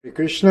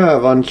Krishna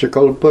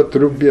vanchakalpa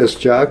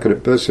trubhyascha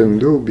kripa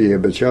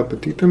sindhubhya bacha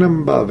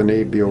patitanam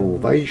bhavanebhyo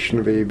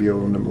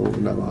vaishnavebhyo namo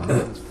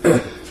namaha.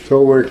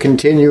 So we're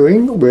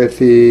continuing with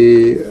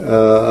the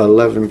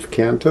 11th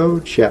Canto,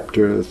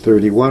 chapter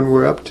 31.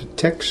 We're up to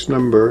text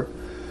number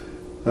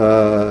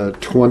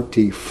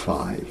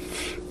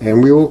 25.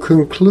 And we will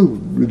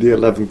conclude the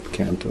 11th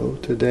Canto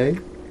today.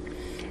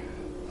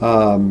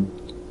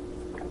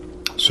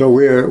 So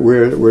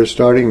we're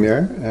starting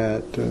there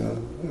at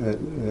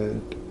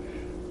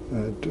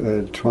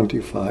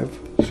 25,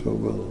 so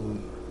we'll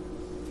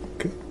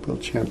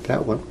chant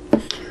that one.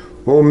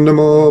 Om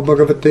Namo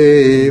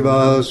Bhagavate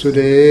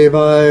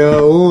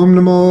Vasudevaya, Om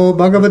Namo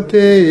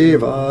Bhagavate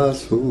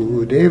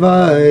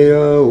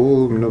Vasudevaya,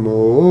 Om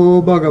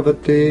Namo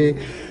Bhagavate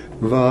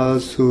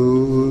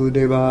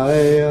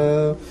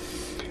Vasudevaya.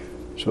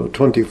 So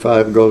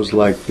 25 goes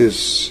like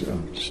this: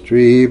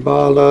 Sri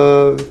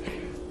Bala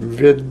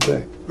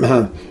Vidya,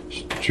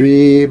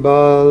 Sri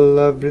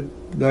Bala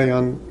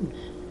Vidyan.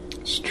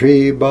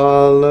 Stri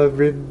Bala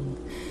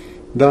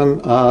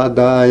Vridhan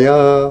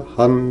Adaya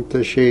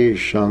Hanta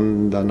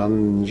Sheshan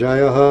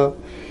Dhananjaya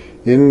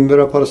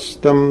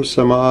Indraprastham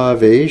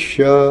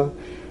Samaveshya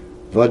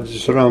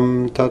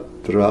Vajram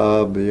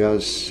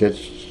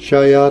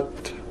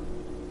Tatrabhyasyachayat.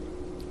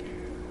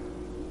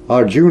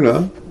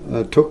 Arjuna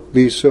took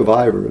the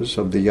survivors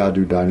of the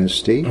Yadu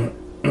dynasty,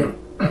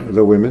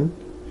 the women,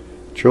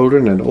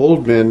 children and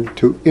old men,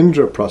 to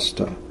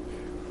Indraprastha,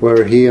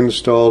 where he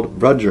installed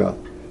Vrajra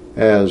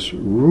as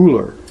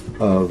ruler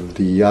of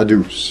the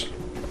Yadus.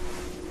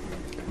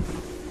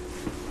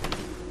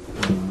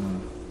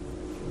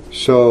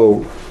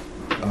 So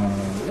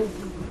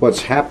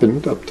what's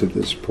happened up to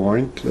this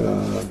point,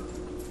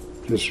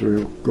 just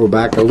go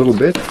back a little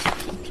bit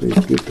so you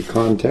get the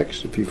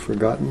context if you've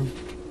forgotten.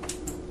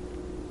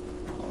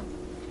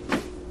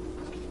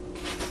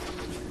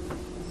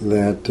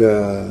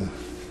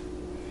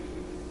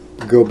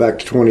 Go back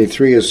to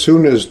 23. As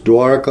soon as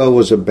Dwarka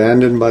was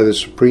abandoned by the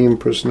Supreme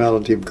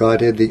Personality of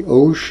Godhead, the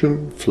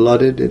ocean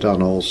flooded it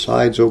on all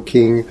sides, O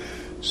King,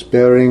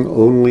 sparing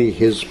only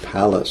his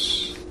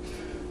palace.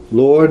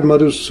 Lord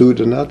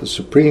Madhusudana, the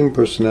Supreme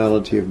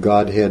Personality of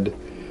Godhead,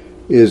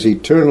 is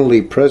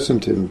eternally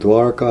present in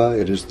Dwarka.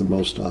 It is the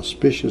most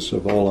auspicious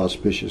of all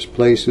auspicious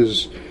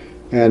places,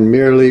 and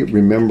merely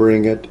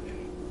remembering it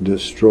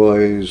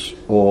destroys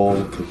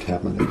all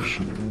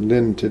contamination. And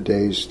then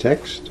today's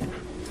text,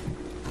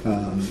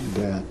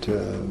 that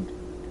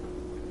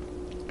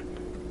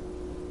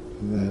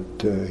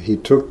he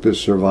took the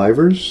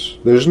survivors.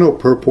 There's no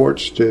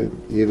purports to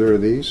either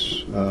of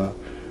these.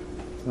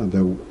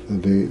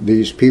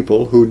 These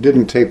people who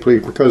didn't take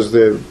place because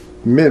the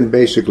men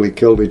basically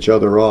killed each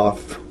other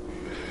off.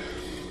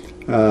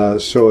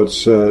 So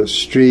it's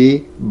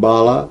Stri,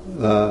 Bala,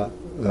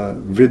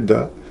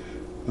 Vridha,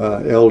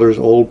 elders,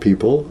 old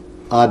people,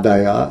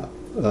 Adaya,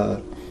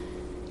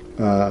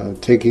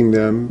 taking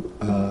them.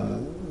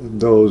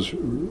 Those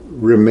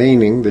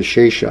remaining, the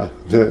Shesha,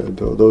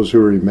 those who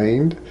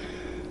remained,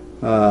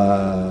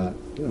 to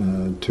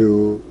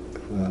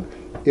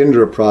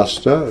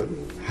Indraprastha.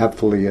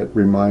 Happily, it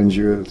reminds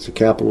you it's the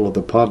capital of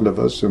the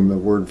Pandavas in the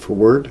word for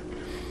word.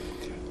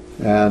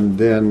 And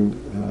then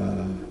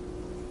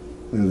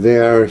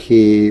there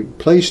he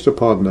placed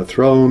upon the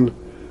throne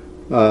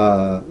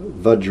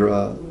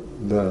Vajra,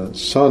 the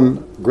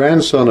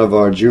grandson of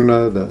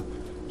Arjuna, the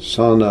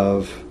son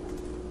of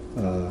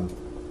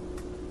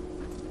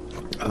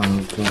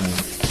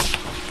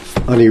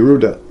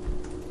Aniruddha,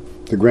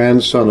 the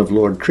grandson of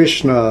Lord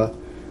Krishna,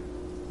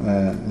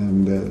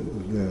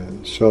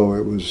 so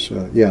it was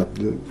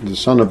the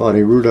son of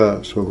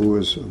Aniruddha, so who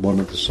was one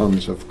of the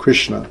sons of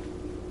Krishna.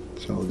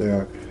 So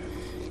they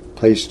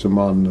placed him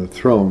on the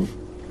throne,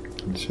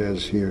 it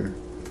says here,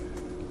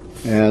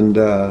 and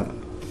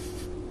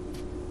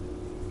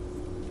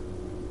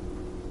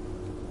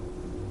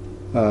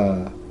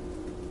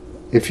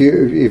if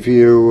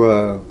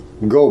you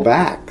go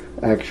back.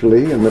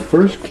 Actually, in the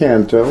first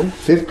canto,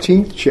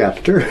 15th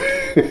chapter,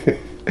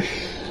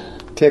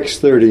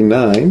 text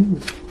 39,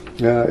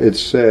 it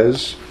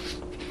says,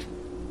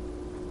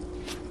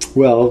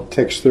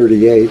 text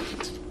 38,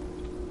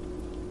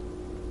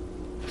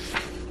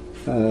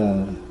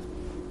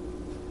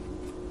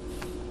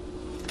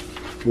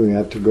 we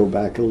have to go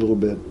back a little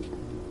bit.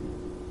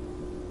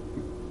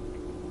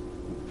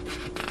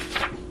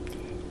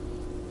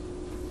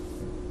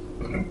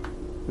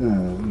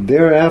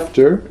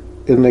 Thereafter,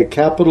 in the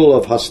capital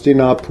of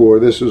Hastinapur,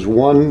 this is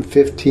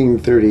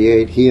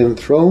 1538, he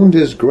enthroned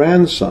his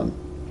grandson.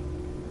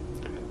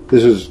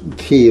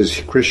 He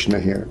is Krishna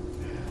here,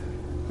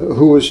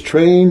 who was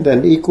trained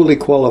and equally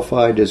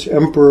qualified as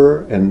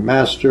emperor and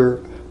master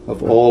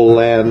of all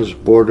lands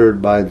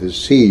bordered by the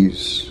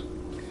seas.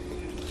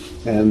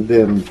 And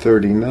then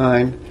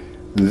 39,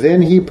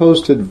 then he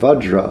posted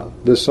Vajra,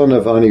 the son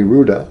of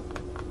Aniruddha,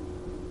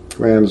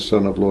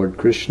 grandson of Lord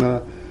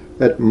Krishna,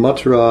 at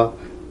Mathura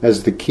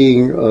as the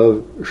king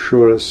of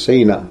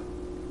Shurasena.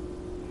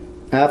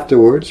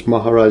 Afterwards,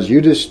 Maharaj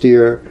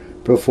Yudhisthira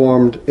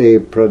performed a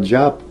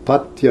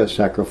Prajapatya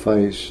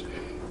sacrifice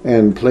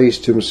and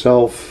placed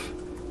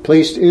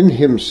in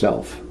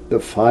himself the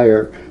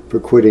fire for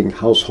quitting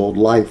household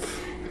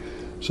life.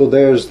 So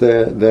there's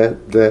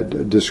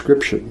that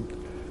description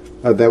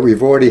that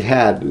we've already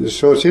had.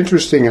 So it's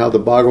interesting how the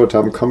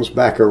Bhagavatam comes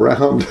back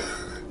around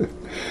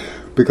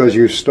because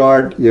you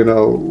start,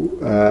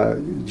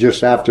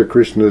 just after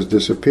Krishna's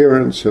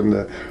disappearance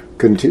and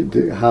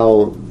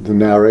how the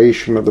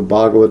narration of the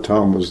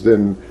Bhagavatam was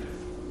then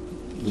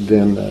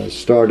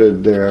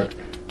started there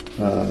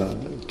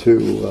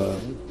to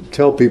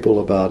tell people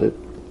about it.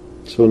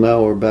 So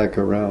now we're back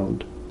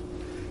around.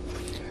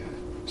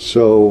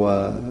 So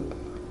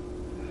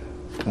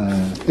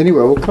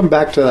anyway, we'll come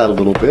back to that a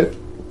little bit,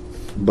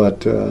 but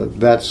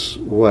that's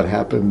what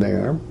happened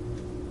there.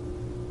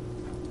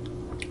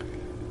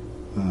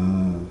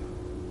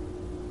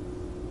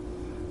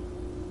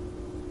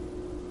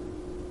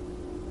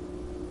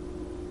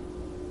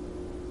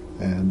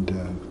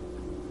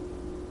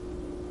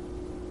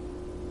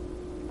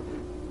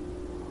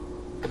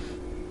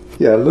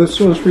 Let's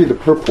read the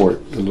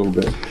purport a little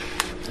bit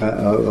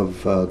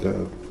of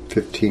the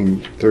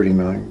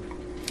 1539.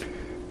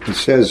 It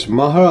says,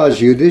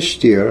 Maharaj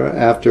Yudhishthira,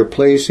 after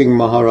placing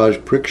Maharaj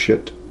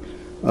Parikshit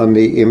on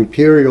the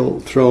imperial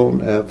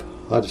throne of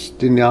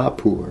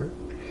Hastinapur,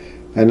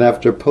 and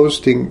after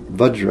posting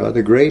Vajra,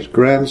 the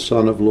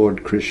great-grandson of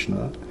Lord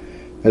Krishna,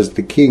 as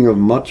the king of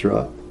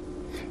Mathura,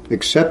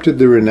 accepted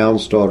the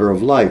renounced order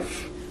of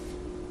life.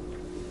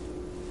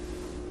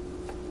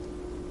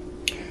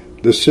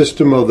 The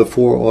system of the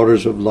 4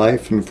 orders of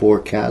life and 4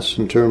 castes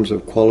in terms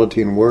of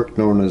quality and work,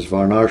 known as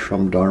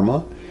Varnashram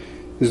Dharma,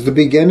 is the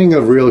beginning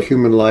of real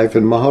human life,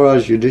 and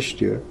Maharaj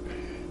Yudhishthira,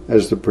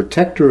 as the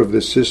protector of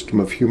this system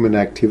of human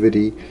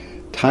activity,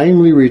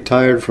 timely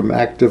retired from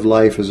active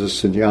life as a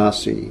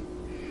sannyasi,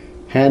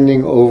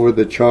 handing over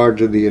the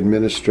charge of the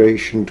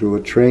administration to a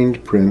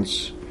trained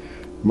prince,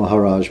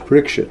 Maharaj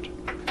Parikshit.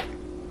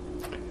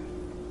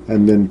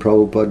 And then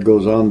Prabhupada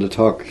goes on to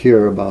talk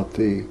here about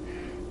the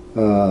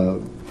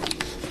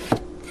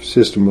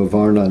system of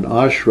Varna and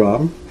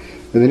Ashram.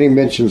 And then he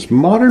mentions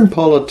modern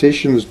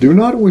politicians do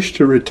not wish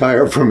to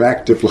retire from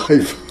active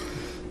life,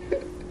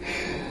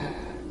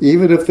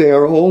 even if they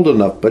are old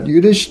enough. But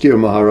Yudhishthira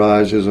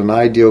Maharaj, as an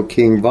ideal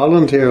king,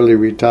 voluntarily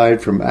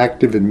retired from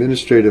active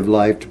administrative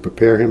life to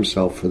prepare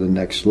himself for the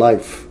next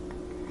life.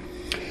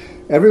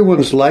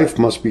 Everyone's life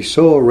must be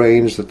so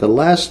arranged that the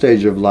last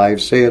stage of life,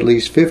 say at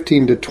least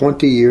 15 to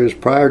 20 years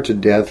prior to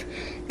death,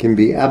 can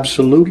be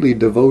absolutely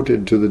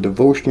devoted to the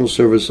devotional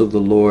service of the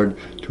Lord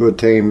to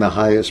attain the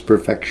highest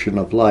perfection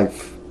of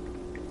life.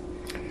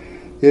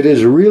 It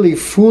is really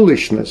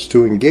foolishness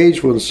to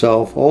engage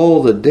oneself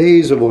all the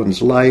days of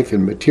one's life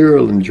in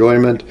material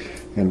enjoyment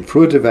and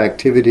fruitive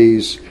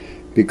activities,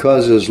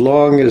 because as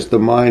long as the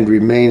mind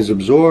remains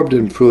absorbed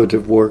in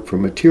fruitive work for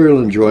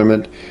material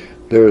enjoyment,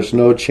 there is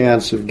no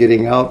chance of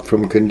getting out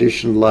from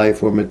conditioned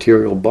life or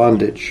material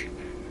bondage.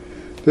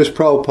 This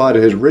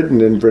Prabhupada has written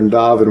in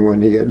Vrindavan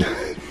when he had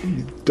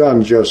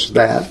done just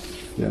that.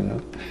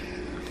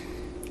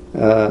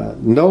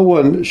 No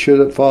one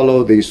should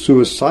follow the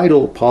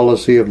suicidal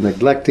policy of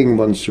neglecting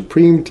one's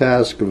supreme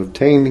task of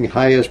attaining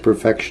highest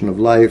perfection of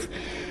life,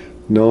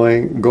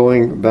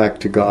 going back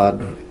to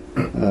God,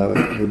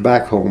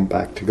 back home,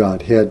 back to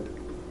Godhead.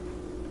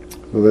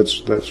 So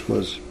that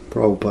was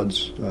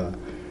Prabhupada's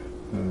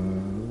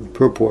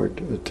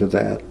purport to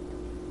that.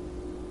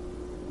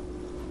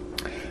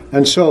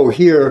 And so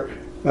here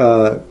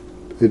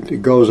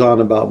it goes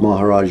on about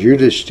Maharaj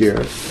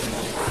Yudhishthira,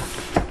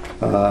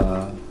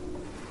 but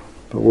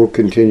we'll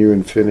continue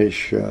and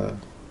finish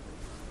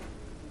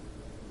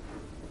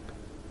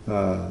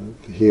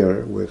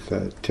here with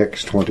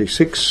text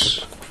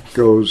 26.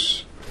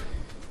 Goes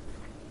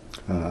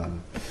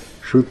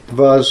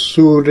Shrutva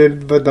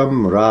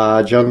Suridvadam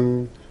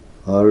Rajan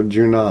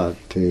Arjuna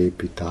te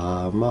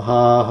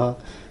pitamaha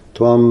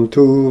tvam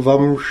tu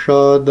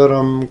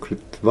vamshadaram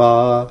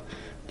kritva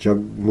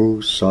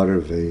jagmu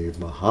sarve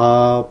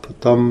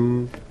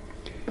mahapatam.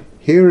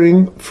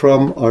 Hearing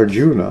from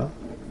Arjuna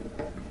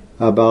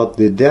about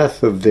the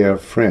death of their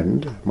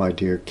friend, my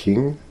dear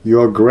king,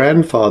 your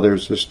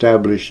grandfathers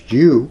established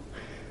you,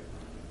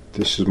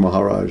 this is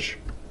Maharaj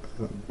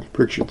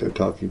Parikshit they're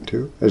talking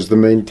to, as the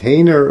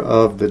maintainer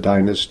of the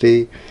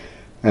dynasty,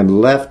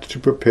 and left to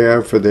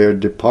prepare for their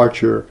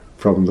departure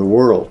from the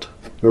world.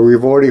 So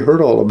we've already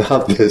heard all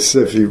about this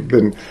if you've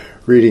been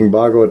reading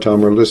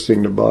Bhagavatam or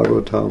listening to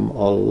Bhagavatam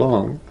all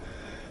along.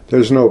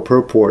 There's no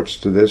purports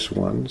to this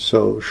one.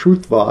 So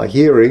Shrutva,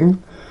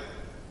 hearing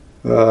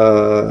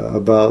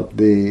about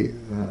the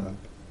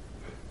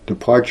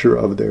departure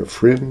of their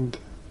friend,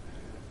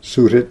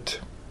 Surit.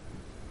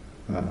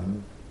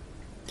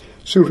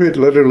 Surit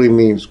literally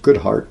means good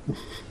heart,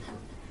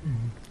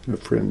 a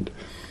friend.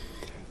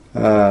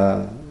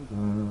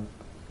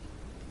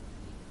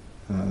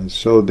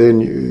 So then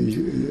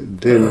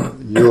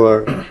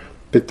your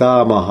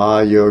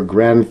Pitamaha, your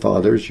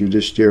grandfathers,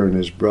 Yudhishthira and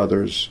his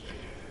brothers,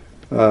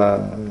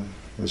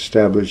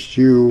 established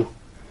you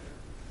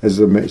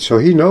So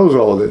he knows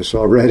all this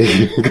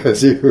already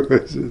because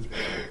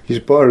he's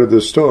part of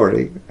the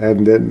story.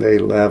 And then they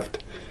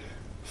left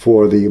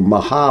for the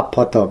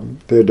Mahapatam,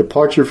 their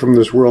departure from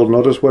this world.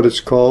 Notice what it's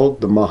called,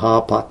 the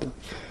Mahapata,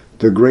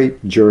 the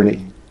great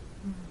journey.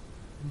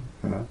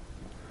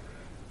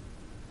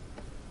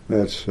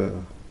 That's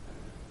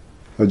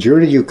a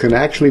journey you can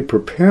actually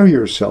prepare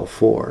yourself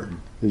for.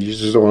 You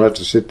just don't have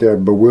to sit there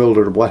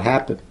bewildered. What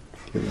happened?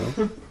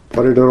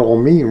 What did it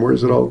all mean?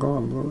 Where's it all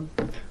gone?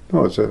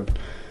 No, it's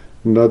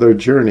another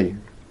journey,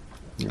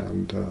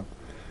 and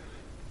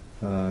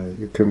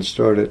you can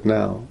start it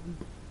now.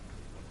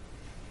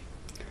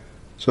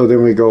 So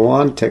then we go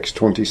on, text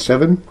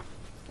 27.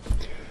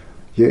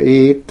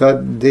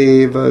 Yaetad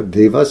deva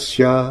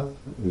devasya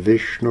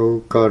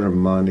Vishnu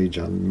karmani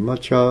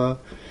janmacha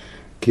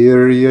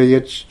kirya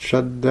yach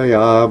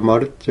shaddaya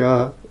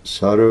martya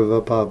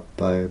sarva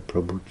papai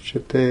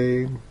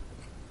prabhuchate.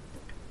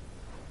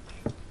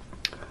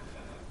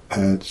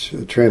 Its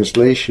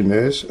translation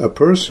is, a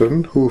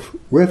person who,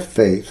 with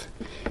faith,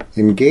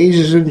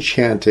 engages in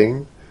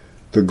chanting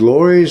the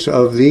glories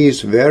of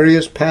these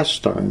various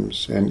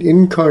pastimes and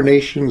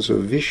incarnations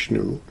of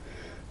Vishnu,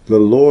 the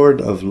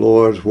Lord of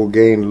Lords, will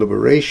gain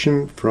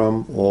liberation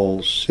from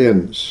all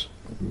sins.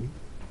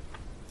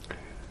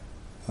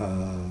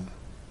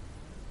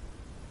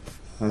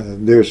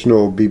 There's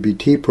no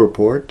BBT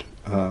purport.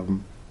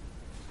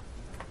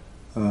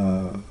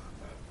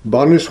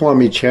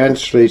 Bhanuswami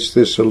translates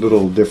this a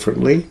little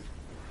differently.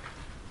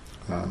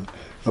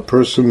 A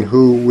person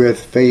who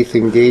with faith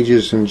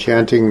engages in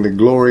chanting the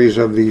glories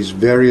of these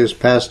various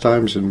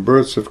pastimes and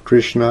births of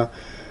Krishna,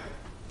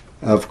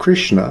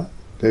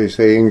 they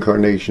say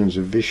incarnations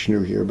of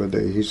Vishnu here, but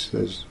he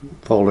says,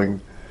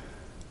 following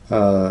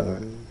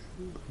Vishnu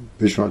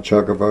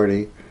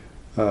Chakravarti,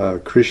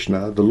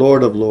 Krishna, the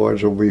Lord of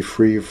Lords, will be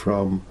free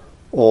from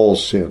all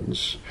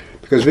sins.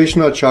 Because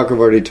Vishnu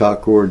Chakravarti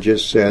Thakur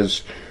just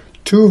says,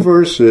 2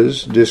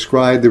 verses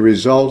describe the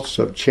results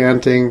of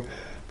chanting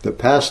the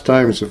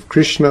pastimes of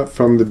Krishna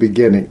from the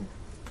beginning.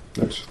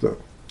 That's the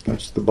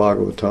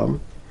Bhagavatam.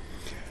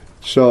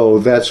 So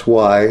that's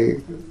why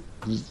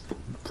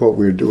what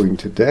we're doing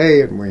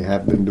today, and we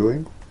have been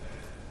doing,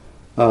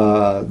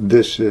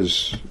 this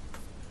is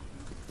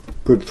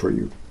good for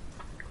you.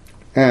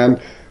 And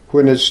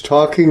when it's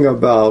talking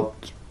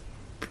about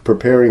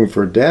preparing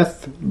for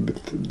death,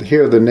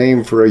 here the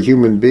name for a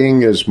human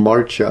being is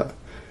Marcha,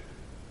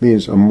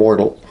 means a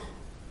mortal,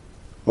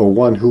 or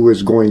one who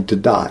is going to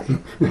die.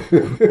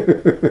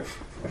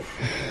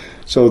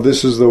 So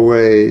this is the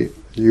way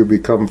you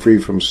become free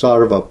from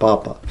sarva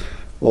papa,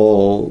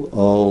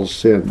 all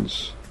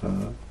sins.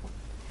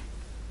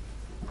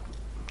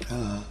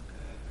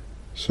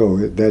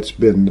 So that's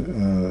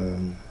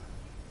been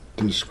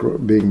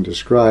being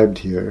described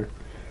here.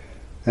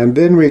 And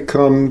then we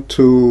come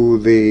to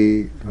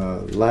the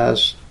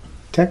last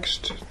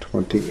text,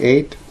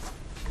 28.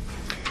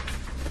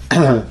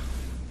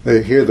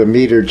 Here the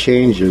meter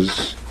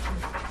changes.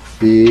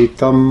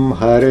 Itam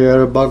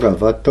harer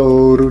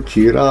bhagavato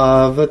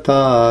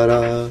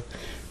ruchiravatara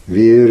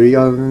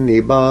viryan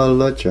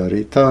nibala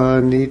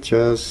charitani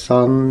cha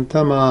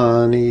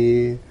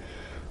santamani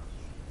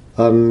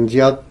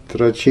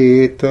anyatra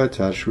cheta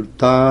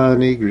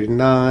chashutani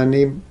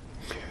grinani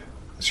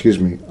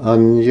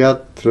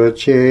anyatra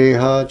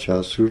cheha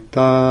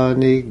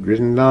chasutani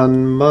grinan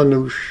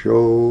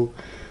manusho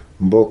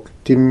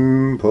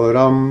bhaktim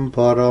param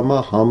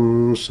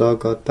paramahamsa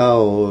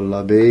gatao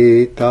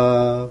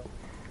labeta.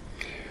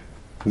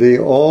 The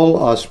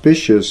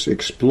all-auspicious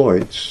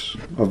exploits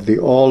of the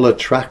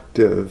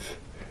all-attractive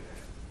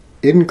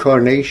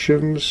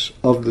incarnations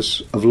of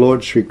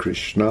Lord Sri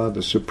Krishna,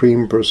 the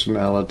Supreme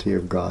Personality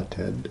of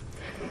Godhead,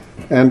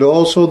 and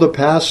also the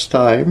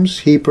pastimes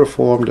he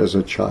performed as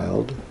a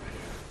child,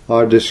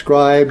 are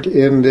described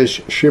in this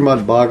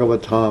Srimad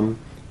Bhagavatam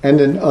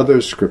and in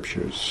other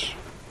scriptures.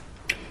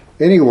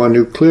 Anyone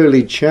who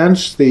clearly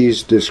chants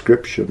these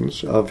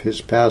descriptions of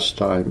his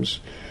pastimes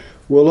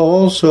will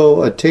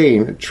also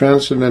attain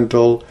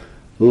transcendental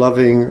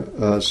loving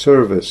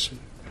service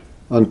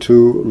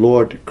unto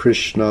Lord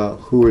Krishna,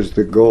 who is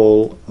the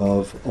goal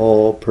of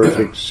all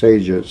perfect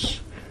sages.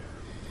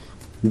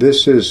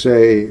 This is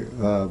a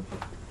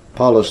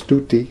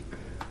palastuti,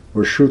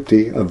 or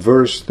shruti, a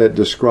verse that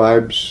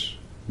describes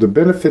the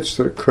benefits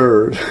that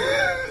occurred.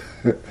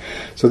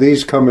 So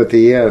these come at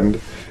the end,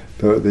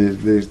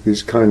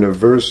 these kind of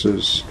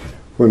verses,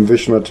 when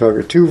Vishnu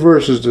Thakur, 2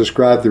 verses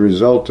describe the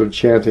result of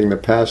chanting the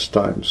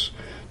pastimes.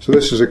 So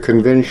this is a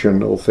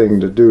conventional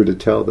thing to do, to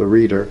tell the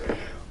reader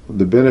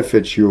the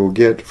benefits you will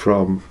get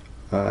from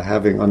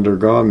having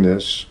undergone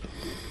this.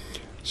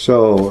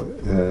 So,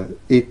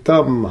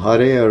 itam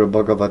harer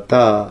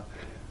bhagavata,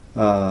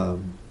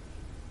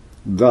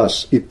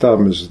 thus,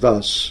 itam is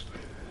thus,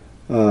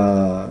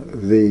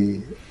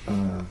 the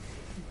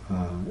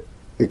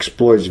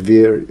exploits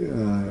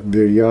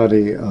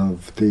viryani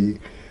of the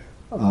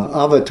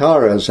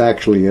avatars,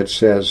 actually it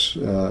says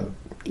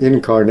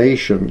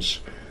incarnations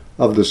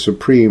of the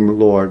Supreme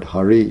Lord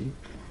Hari.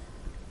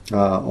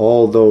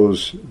 all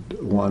those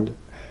one.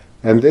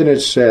 And then it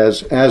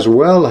says, as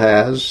well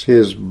as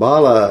his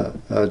Bala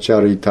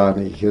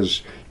Charitani,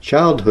 his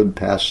childhood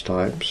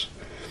pastimes,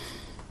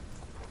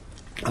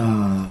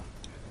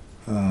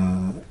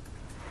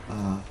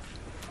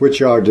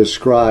 which are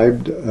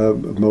described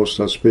most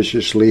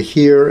auspiciously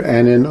here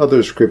and in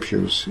other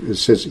scriptures. It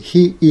says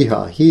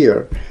iha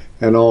here,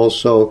 and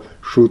also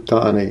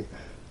shrutani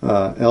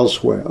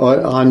elsewhere,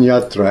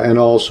 anyatra, and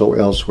also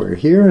elsewhere,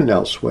 here and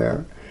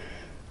elsewhere.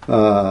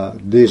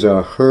 These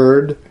are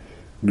heard,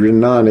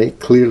 grinani,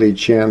 clearly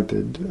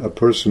chanted. A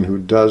person who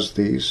does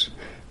these,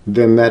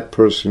 then that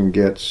person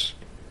gets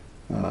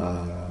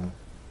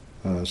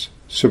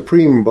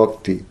supreme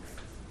bhakti,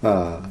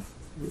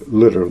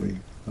 literally,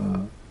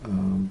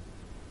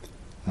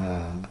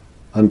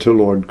 unto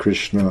Lord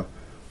Krishna,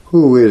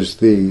 who is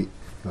the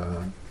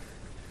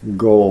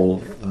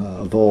goal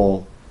of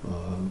all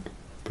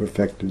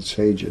perfected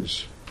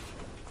sages.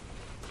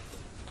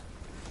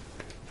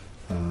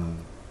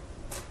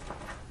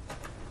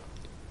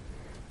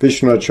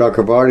 Vishnu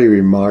Chakravarti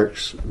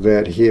remarks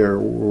that here,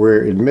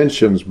 where it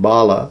mentions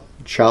Bala,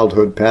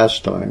 childhood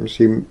pastimes,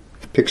 he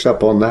picks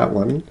up on that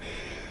one.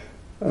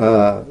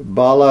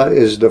 Bala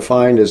is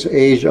defined as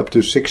age up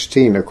to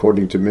 16,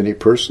 according to many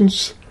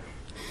persons.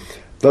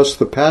 Thus,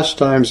 the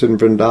pastimes in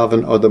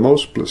Vrindavan are the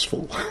most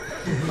blissful.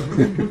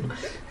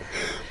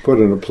 Put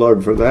in a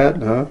plug for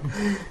that, huh?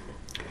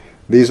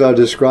 These are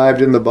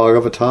described in the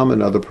Bhagavatam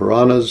and other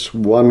Puranas.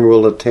 One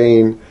will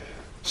attain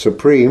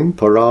supreme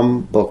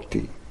param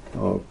bhakti,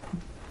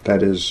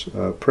 that is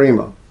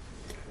prema.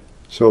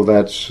 So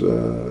that's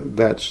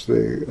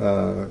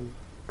the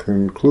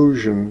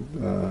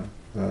conclusion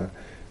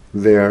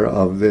there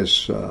of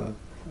this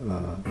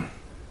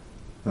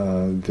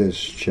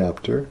this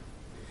chapter.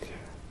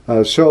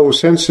 So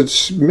since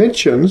it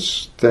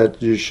mentions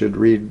that you should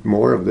read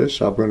more of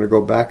this, I'm going to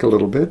go back a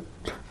little bit.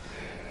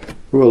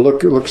 We'll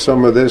look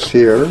some of this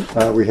here.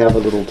 We have a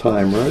little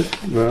time,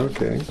 right?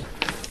 Okay,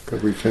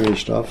 because we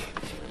finished off.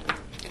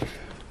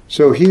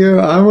 So here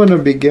I want to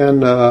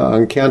begin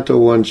on Canto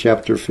 1,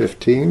 Chapter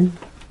 15.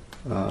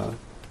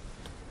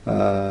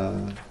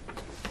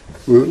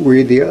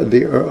 Read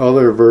the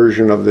other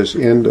version of this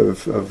end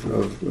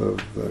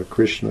of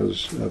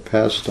Krishna's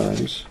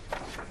pastimes.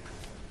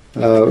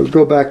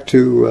 Go back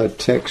to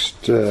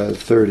text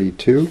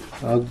 32.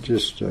 I'll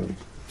just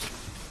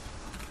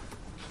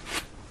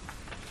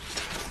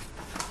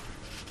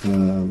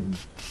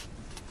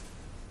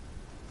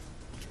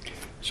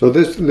so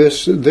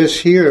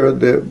this here,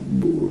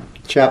 the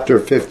chapter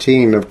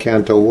 15 of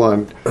Canto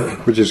 1,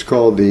 which is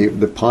called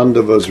the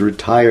Pandavas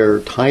Retire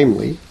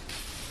Timely.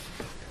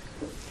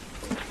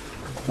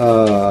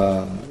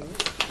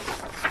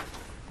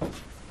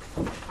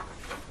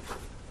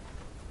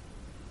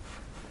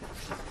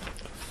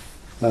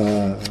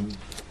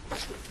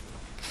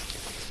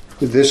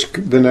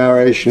 The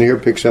narration here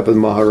picks up with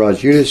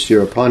Maharaj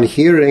Yudhisthira. Upon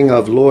hearing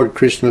of Lord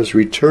Krishna's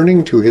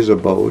returning to his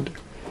abode,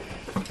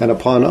 and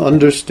upon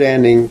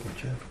understanding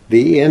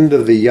the end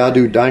of the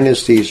Yadu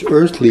dynasty's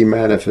earthly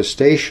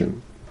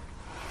manifestation,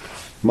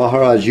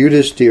 Maharaj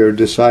Yudhisthira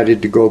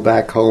decided to go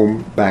back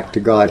home, back to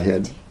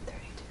Godhead.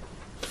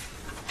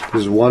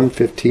 This is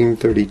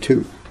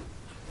 1:15:32.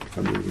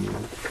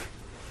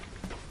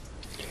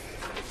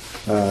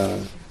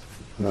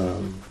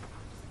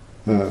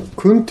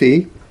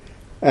 Kunti,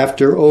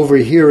 after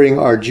overhearing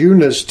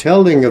Arjuna's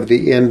telling of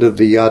the end of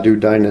the Yadu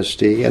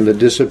dynasty and the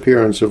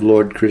disappearance of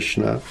Lord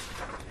Krishna,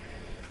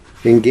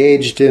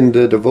 engaged in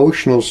the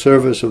devotional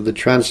service of the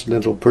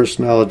Transcendental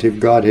Personality of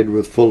Godhead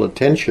with full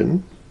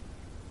attention,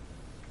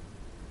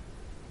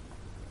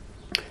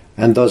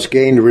 and thus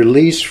gained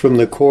release from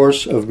the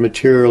course of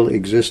material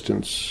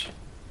existence.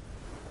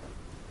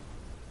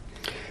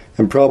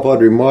 And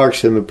Prabhupada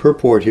remarks in the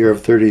purport here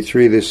of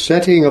 33, the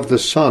setting of the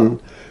sun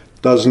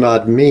does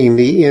not mean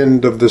the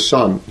end of the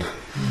sun.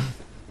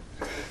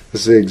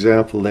 That's the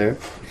example there.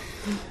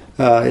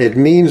 It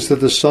means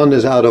that the sun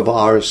is out of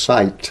our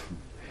sight.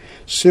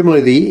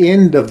 Similarly, the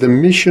end of the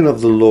mission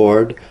of the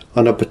Lord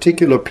on a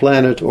particular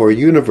planet or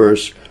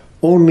universe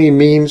only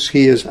means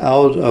he is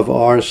out of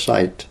our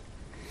sight.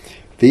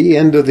 The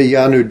end of the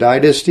Yadu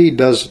dynasty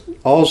does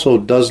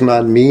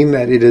not mean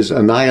that it is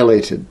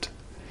annihilated.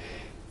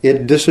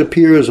 It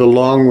disappears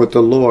along with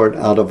the Lord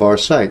out of our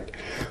sight.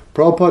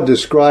 Prabhupada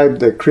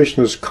described that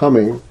Krishna's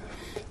coming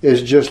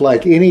is just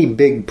like any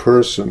big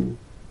person.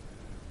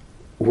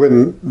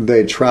 When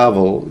they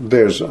travel,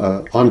 there's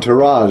an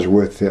entourage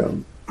with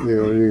them.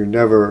 You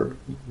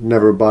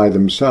never by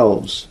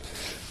themselves.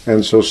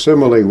 And so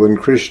similarly, when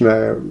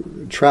Krishna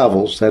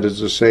travels, that is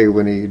to say,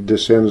 when he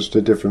descends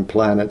to different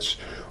planets,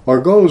 or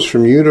goes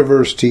from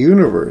universe to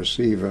universe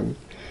even,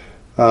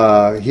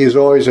 he is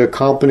always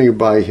accompanied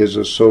by his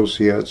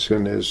associates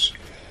and his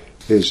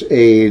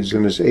aides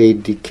and his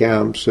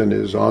aide-de-camps and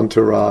his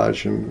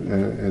entourage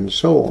and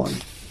so on.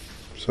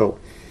 So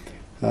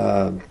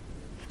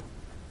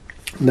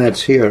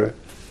that's here.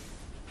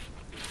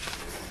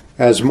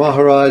 As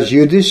Maharaj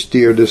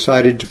Yudhisthira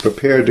decided to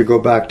prepare to go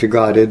back to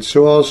Godhead,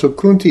 so also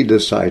Kunti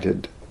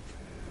decided.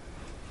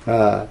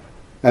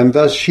 And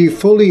thus she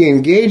fully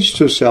engaged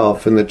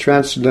herself in the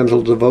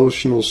transcendental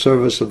devotional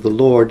service of the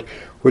Lord,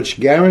 which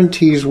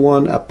guarantees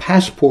one a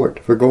passport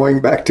for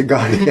going back to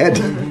Godhead.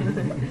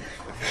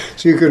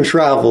 So you can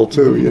travel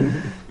too. You know?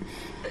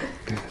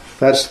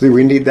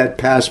 We need that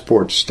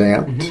passport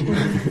stamped,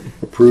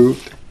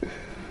 approved.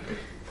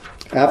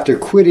 After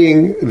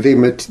quitting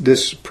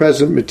this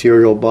present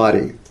material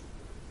body.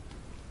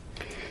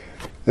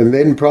 And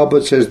then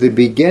Prabhupada says, the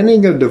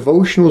beginning of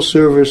devotional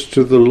service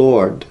to the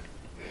Lord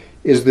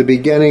is the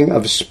beginning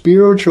of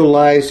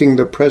spiritualizing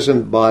the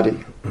present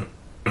body.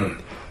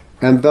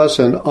 And thus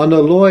an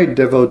unalloyed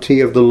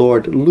devotee of the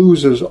Lord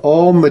loses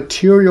all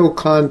material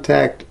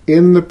contact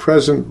in the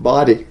present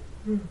body.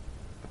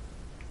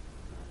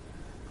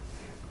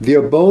 The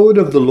abode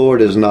of the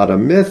Lord is not a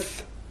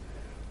myth,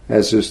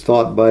 as is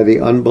thought by the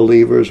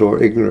unbelievers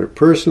or ignorant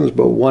persons,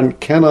 but one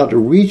cannot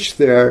reach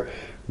there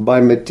by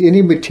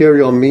any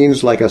material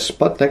means like a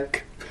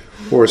Sputnik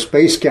or a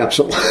space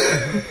capsule.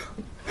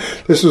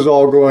 This is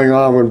all going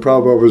on when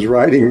Prabhupada was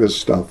writing this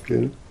stuff. You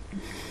know?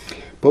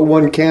 But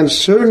one can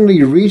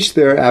certainly reach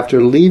there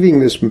after leaving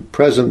this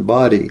present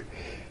body,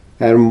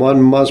 and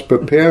one must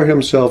prepare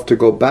himself to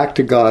go back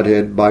to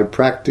Godhead by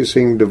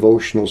practicing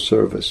devotional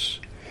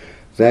service.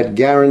 That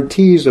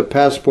guarantees a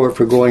passport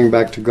for going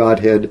back to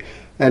Godhead,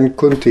 and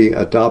Kunti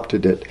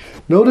adopted it.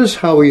 Notice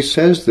how he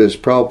says this.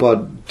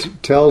 Prabhupada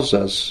tells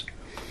us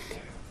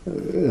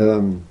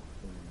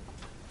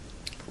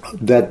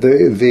that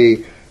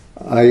the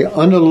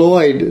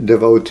unalloyed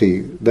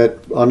devotee, that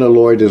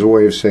unalloyed is a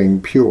way of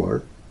saying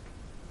pure,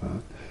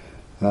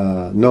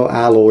 no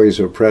alloys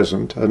are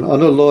present, an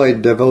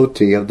unalloyed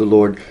devotee of the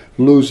Lord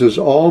loses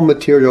all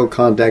material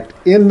contact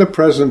in the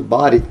present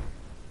body.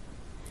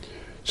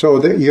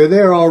 So you're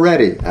there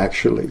already,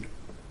 actually.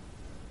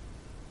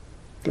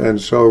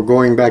 And so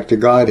going back to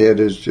Godhead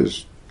is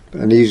just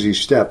an easy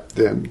step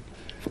then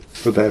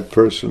for that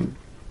person.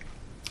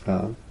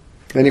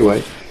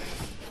 Anyway,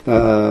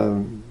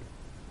 so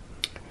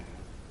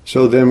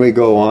then we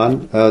go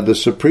on. The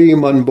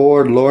Supreme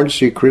Unborn Lord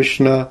Sri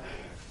Krishna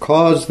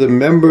caused the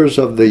members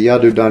of the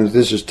Yadu dynasty,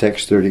 this is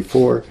text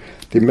 34,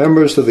 the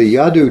members of the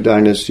Yadu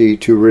dynasty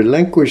to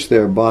relinquish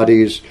their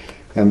bodies,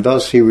 and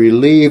thus he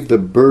relieved the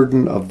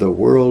burden of the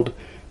world.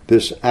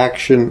 This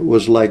action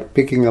was like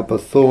picking up a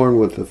thorn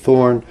with a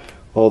thorn,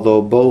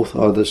 although both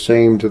are the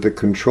same to the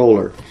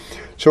controller.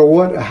 So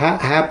what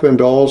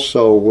happened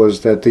also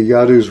was that the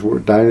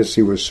Yadu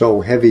dynasty was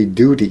so heavy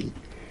duty,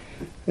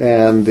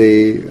 and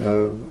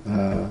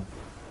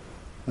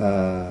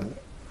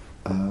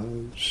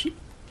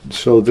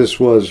so this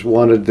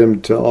wanted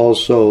them to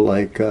also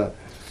like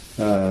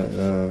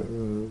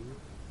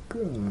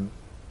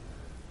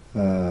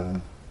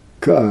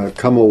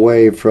come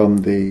away from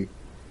the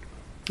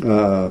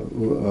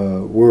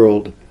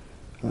world.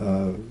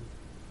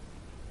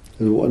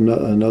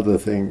 Another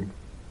thing.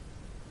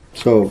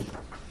 So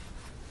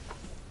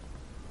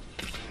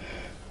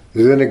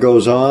then it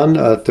goes on,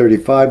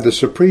 35, the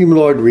Supreme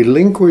Lord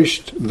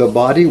relinquished the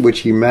body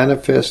which he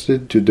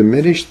manifested to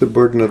diminish the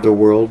burden of the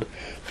world.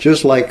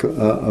 Just like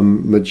a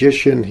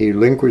magician, he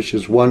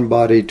relinquishes one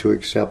body to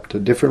accept a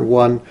different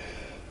one,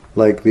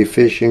 like the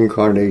fish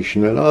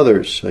incarnation and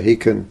others. So he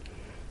can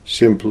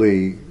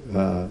simply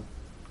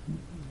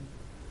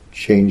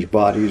change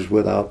bodies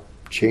without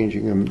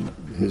changing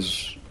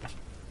his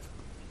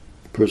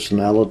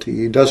personality.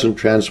 He doesn't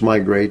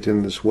transmigrate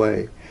in this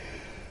way.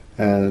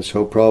 And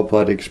so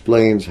Prabhupada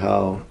explains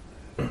how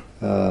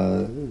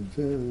the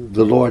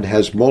Lord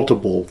has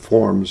multiple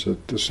forms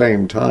at the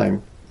same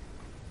time.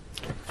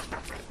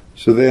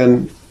 So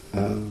then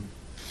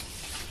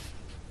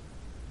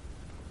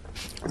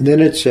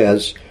it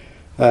says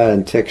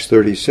in text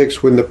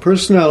 36, when the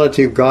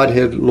personality of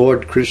Godhead,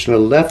 Lord Krishna,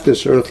 left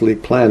this earthly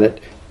planet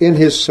in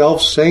his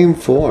self-same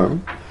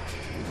form,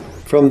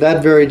 from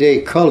that very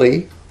day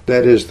Kali,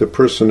 that is the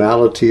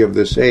personality of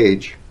this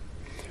age,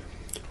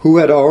 who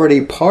had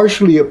already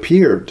partially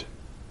appeared,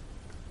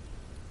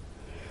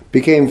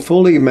 became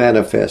fully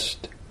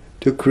manifest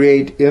to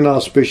create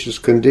inauspicious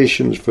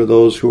conditions for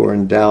those who are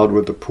endowed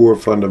with the poor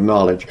fund of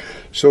knowledge.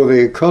 So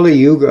the Kali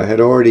Yuga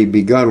had already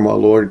begun while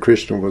Lord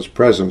Krishna was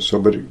present,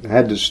 but it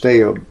had to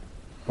stay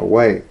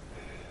away.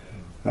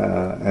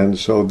 And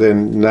so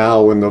then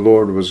now when the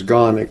Lord was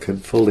gone, it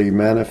could fully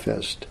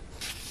manifest.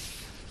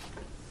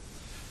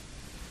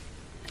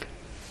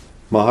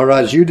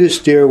 Maharaj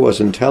Yudhisthira was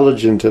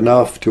intelligent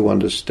enough to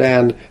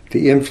understand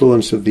the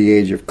influence of the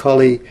age of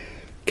Kali,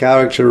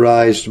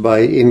 characterized by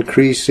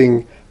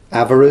increasing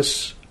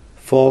avarice,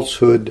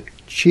 falsehood,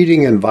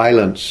 cheating, and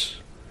violence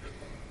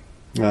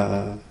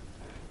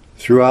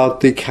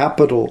throughout the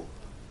capital,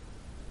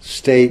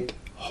 state,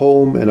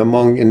 home, and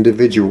among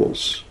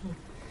individuals.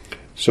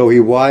 So he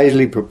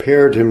wisely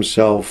prepared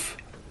himself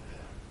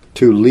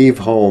to leave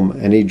home,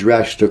 and he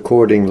dressed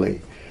accordingly.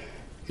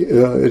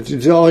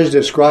 It's always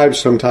described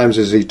sometimes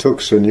as he took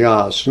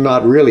sannyas.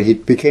 Not really, he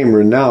became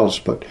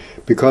renounced, but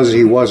because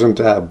he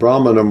wasn't a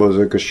Brahmana, was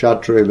a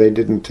Kshatriya, they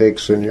didn't take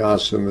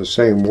sannyas in the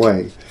same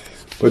way.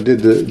 but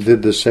did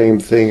the same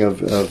thing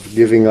of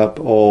giving up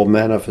all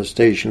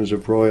manifestations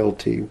of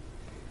royalty.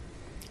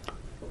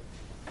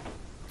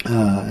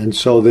 And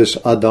so this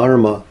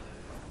adharma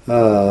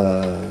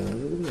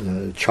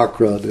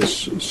chakra,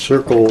 this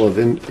circle of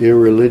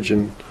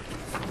irreligion,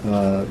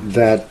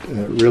 that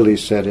really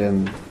set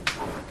in.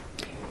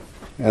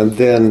 And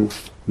then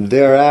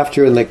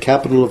thereafter, in the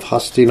capital of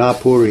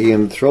Hastinapur, he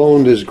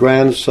enthroned his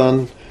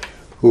grandson,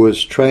 who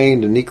was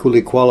trained and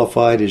equally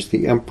qualified as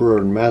the emperor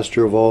and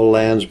master of all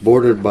lands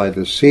bordered by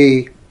the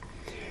sea.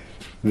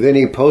 Then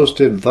he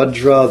posted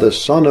Vajra, the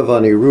son of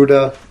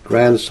Aniruddha,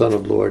 grandson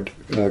of Lord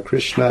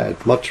Krishna, at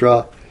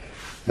Mathura,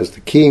 as the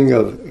king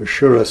of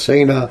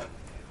Shurasena.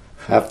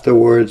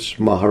 Afterwards,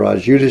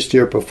 Maharaj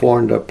Yudhisthira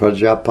performed a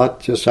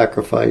Prajapatya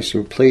sacrifice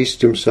and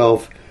placed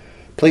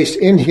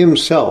in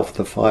himself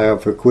the fire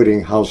for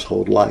quitting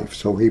household life.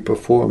 So he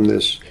performed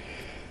this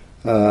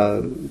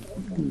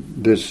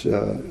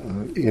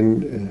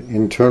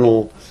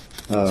internal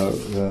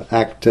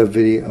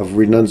activity of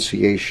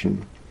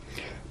renunciation.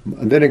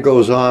 And then it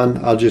goes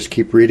on, I'll just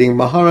keep reading.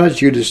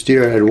 Maharaj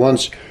Yudhisthira had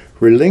once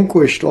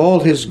relinquished all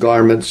his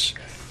garments,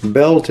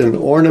 belt and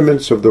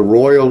ornaments of the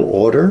royal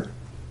order,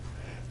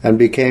 and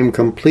became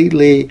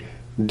completely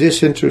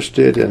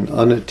disinterested and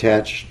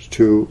unattached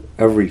to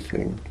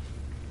everything.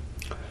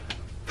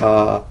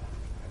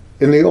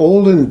 In the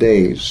olden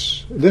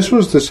days, this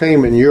was the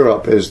same in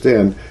Europe as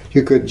then.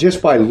 You could,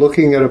 just by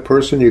looking at a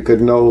person, you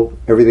could know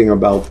everything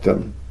about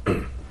them.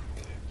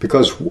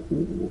 Because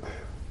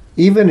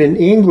even in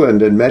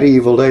England in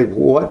medieval days,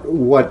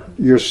 what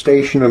your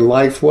station in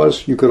life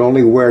was, you could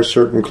only wear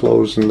certain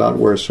clothes and not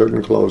wear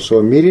certain clothes. So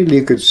immediately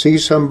you could see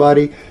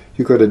somebody,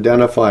 you could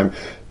identify him.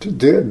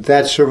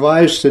 That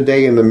survives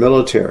today in the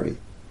military.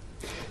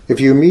 If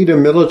you meet a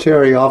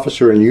military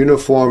officer in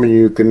uniform and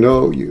you can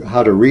know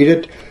how to read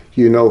it,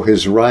 you know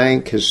his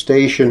rank, his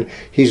station.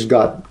 He's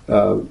got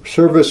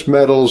service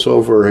medals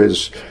over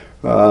his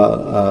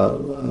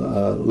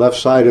left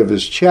side of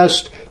his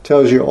chest.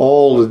 Tells you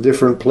all the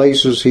different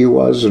places he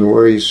was and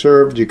where he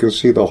served. You can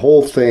see the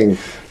whole thing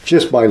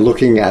just by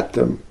looking at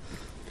them.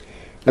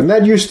 And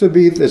that used to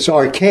be, it's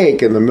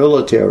archaic in the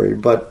military,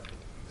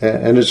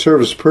 and it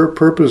serves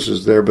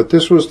purposes there. But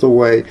this was the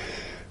way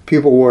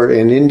people were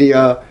in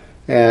India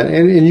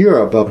and in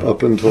Europe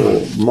up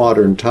until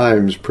modern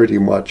times, pretty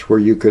much, where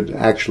you could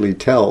actually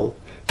tell.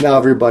 Now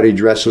everybody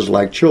dresses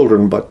like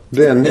children, but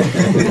then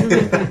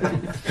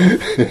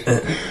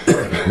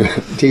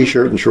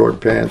T-shirt and short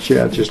pants,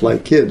 yeah, just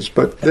like kids.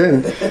 But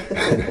then,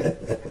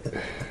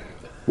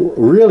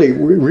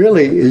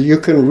 really, you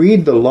can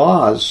read the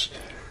laws.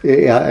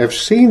 I've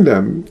seen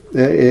them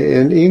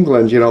in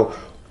England,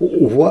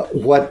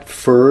 what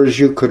furs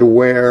you could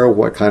wear,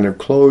 what kind of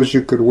clothes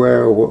you could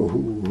wear,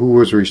 who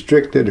was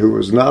restricted, who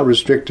was not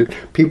restricted.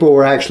 People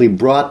were actually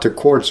brought to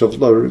courts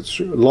of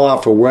law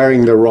for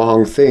wearing the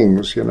wrong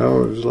things, It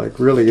was like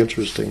really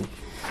interesting.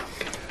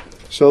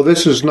 So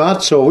this is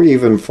not so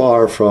even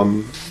far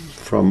from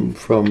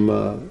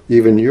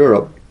even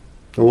Europe.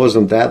 It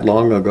wasn't that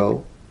long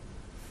ago.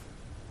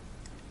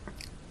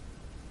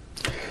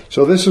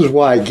 So this is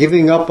why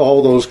giving up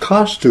all those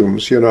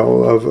costumes,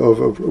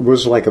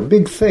 was like a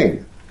big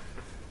thing.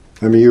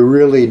 I mean, you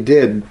really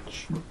did,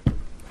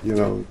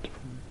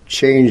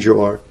 change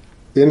your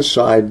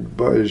inside,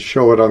 but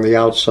show it on the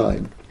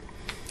outside.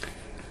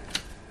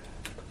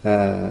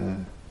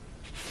 Then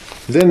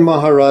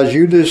Maharaj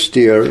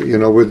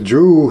Yudhisthira,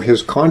 withdrew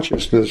his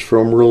consciousness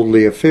from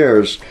worldly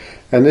affairs,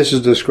 and this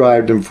is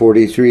described in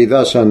 43,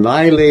 thus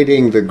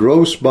annihilating the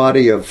gross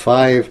body of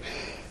 5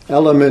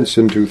 elements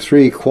into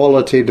 3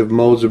 qualitative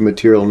modes of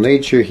material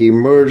nature, he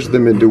merged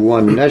them into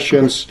one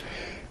nescience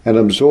and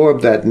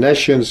absorbed that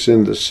nescience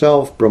in the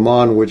self,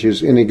 Brahman, which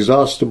is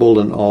inexhaustible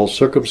in all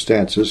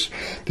circumstances.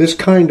 This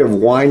kind of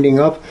winding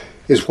up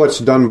is what's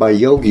done by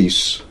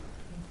yogis.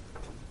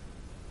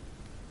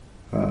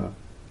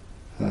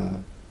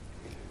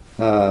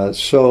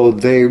 So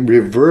they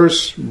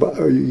reverse,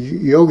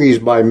 yogis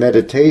by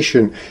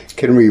meditation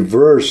can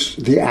reverse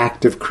the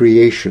act of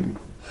creation.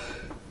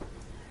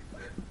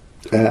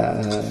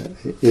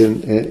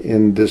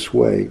 In this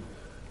way.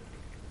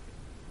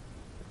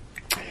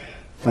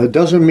 It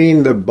doesn't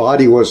mean the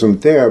body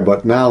wasn't there,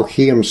 but now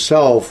he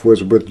himself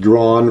was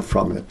withdrawn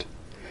from it.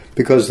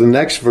 Because the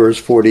next verse,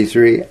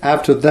 43,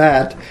 after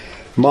that,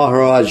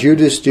 Maharaj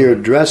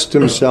Yudhisthira dressed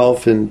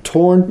himself in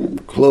torn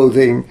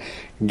clothing,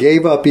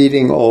 gave up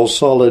eating all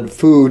solid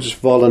foods,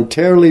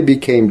 voluntarily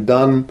became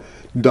dumb,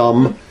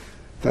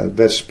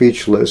 that's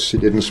speechless, he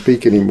didn't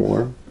speak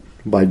anymore.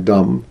 By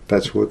dumb,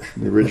 that's what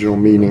the original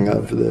meaning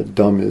of the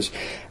dumb is,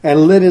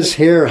 and let his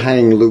hair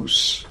hang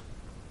loose.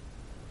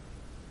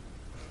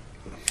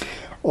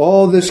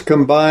 All this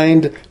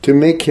combined to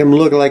make him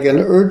look like an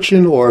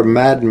urchin or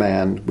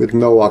madman with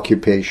no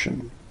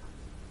occupation.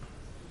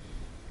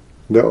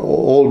 The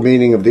old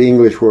meaning of the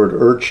English word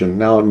urchin,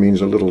 now it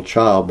means a little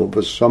child, but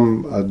was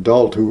some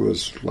adult who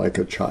was like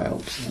a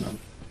child.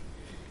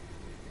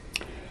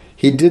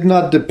 He did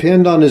not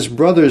depend on his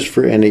brothers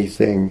for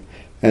anything,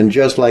 and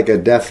just like a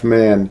deaf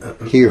man,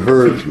 he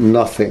heard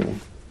nothing.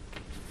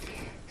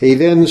 He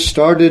then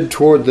started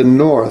toward the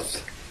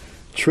north,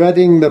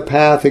 treading the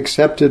path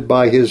accepted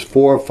by his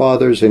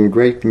forefathers and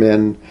great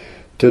men,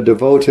 to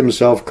devote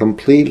himself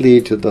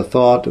completely to the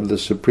thought of the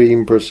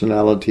Supreme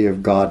Personality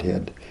of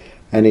Godhead,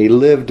 and he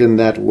lived in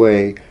that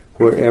way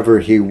wherever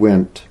he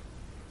went.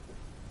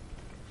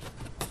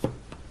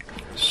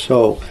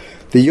 So,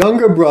 the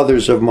younger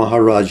brothers of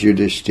Maharaj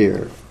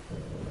Yudhishthira,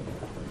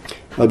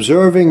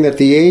 observing that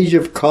the age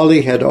of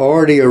Kali had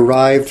already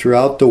arrived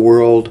throughout the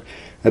world,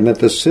 and that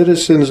the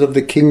citizens of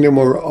the kingdom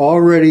were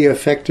already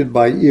affected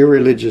by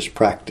irreligious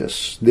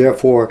practice,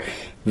 therefore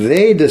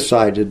they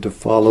decided to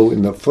follow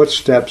in the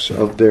footsteps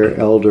of their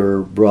elder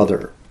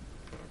brother.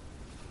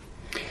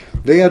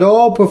 They had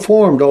all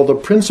performed all the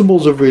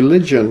principles of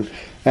religion,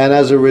 and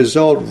as a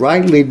result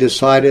rightly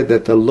decided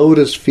that the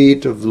lotus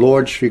feet of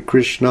Lord Sri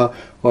Krishna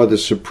are the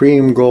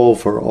supreme goal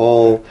for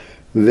all.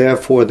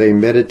 Therefore they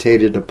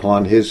meditated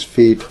upon his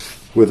feet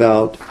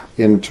without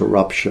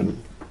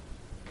interruption.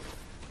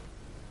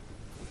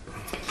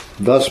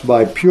 Thus,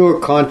 by pure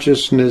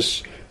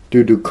consciousness,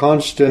 due to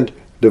constant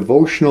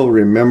devotional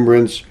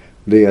remembrance,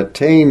 they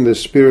attain the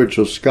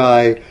spiritual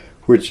sky,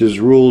 which is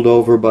ruled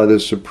over by the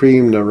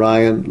Supreme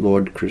Narayan,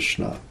 Lord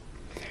Krishna.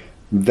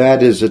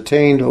 That is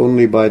attained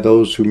only by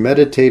those who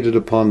meditated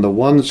upon the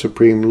one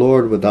Supreme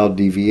Lord without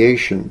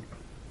deviation.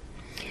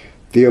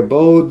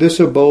 This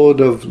abode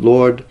of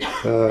Lord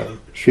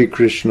Sri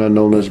Krishna,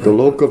 known as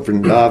Goloka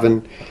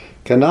Vrindavan,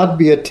 cannot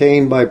be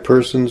attained by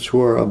persons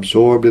who are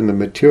absorbed in the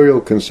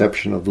material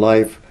conception of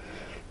life,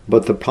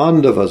 but the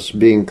Pandavas,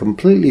 being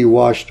completely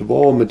washed of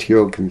all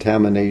material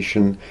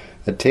contamination,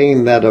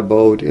 attain that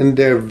abode in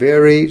their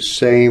very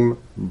same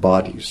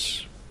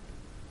bodies.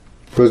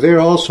 Because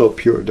they're also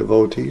pure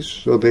devotees,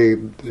 so they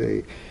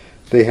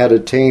had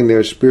attained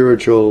their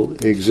spiritual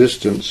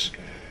existence.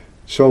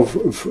 So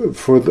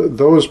for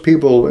those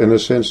people, in a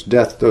sense,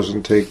 death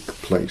doesn't take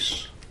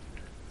place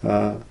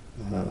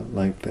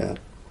like that.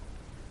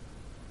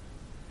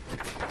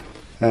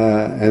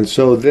 And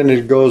so then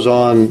it goes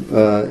on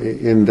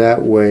in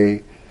that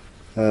way,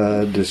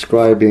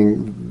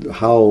 describing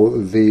how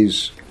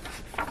these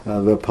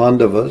the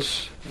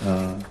Pandavas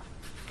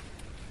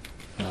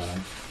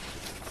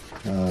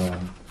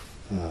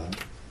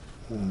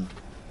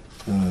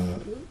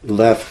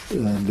left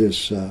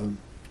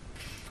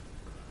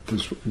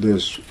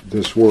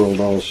this world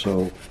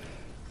also,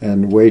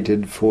 and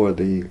waited for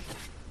the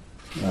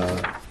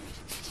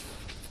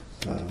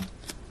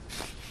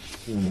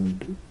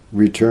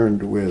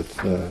returned with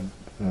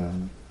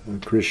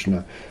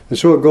Krishna, and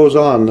so it goes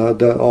on.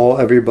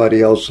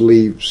 Everybody else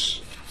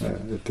leaves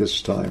at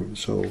this time.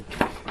 So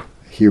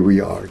here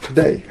we are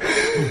today.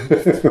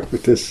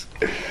 With this,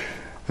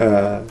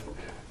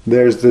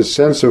 there's this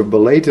sense of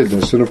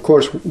belatedness, and of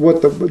course,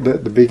 what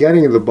the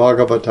beginning of the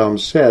Bhagavatam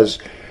says.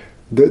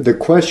 The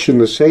question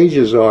the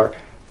sages are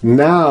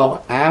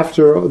now,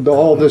 after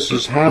all this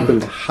has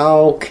happened,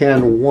 how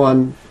can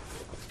one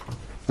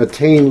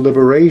attain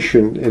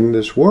liberation in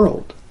this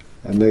world?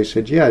 And they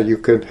said, yeah, you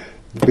can,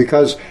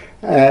 because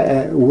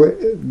that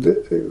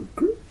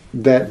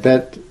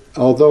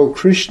although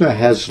Krishna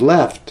has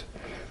left,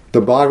 the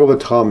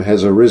Bhagavatam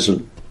has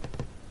arisen,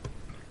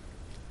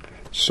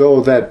 so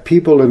that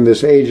people in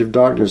this age of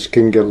darkness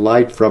can get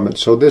light from it.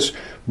 So this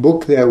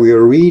book that we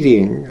are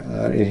reading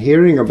and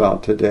hearing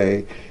about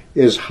today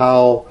is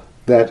how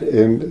that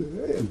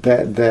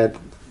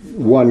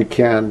one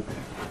can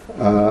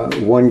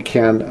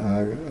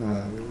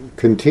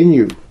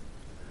continue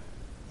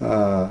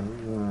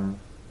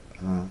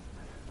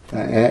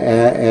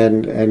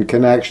and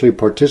can actually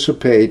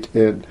participate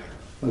in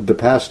the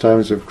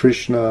pastimes of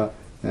Krishna,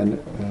 and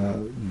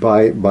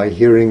by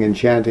hearing and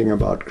chanting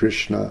about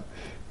Krishna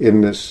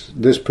in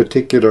this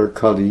particular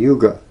Kali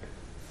Yuga,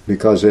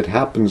 because it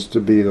happens to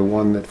be the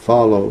one that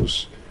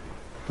follows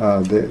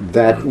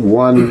that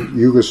one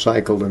Yuga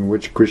cycle in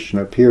which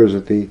Krishna appears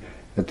at the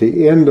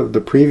end of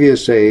the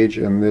previous age,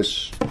 and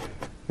this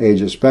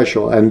age is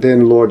special. And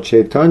then Lord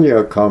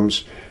Chaitanya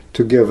comes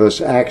to give us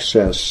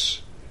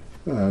access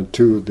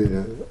to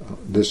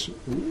this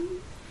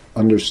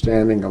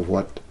understanding of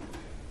what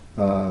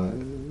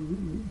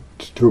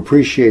to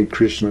appreciate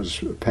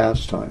Krishna's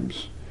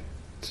pastimes.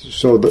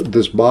 So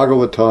this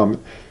Bhagavatam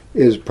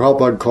is,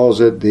 Prabhupada calls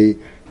it the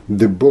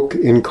book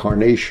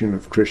incarnation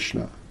of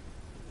Krishna.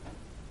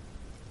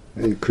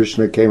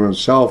 Krishna came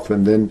himself,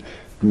 and then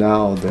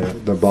now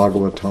the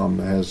Bhagavatam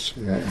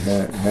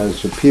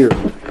has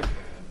appeared.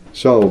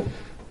 So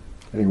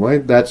anyway,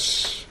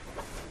 that's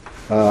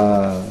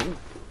we're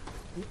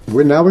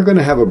going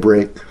to have a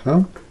break,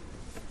 huh?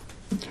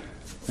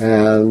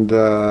 And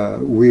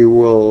we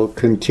will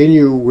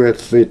continue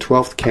with the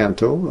 12th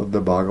canto of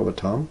the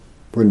Bhagavatam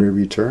when we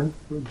return.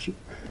 Do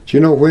you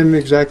know when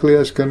exactly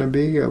that's going to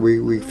be?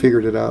 We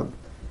figured it out.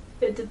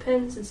 It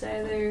depends. It's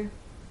either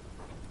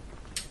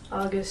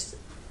August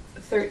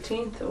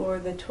 13th or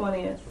the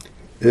 20th.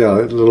 Yeah,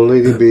 it'll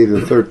either be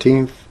the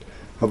 13th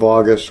of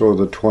August or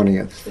the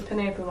 20th.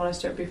 Depending if we want to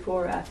start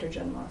before or after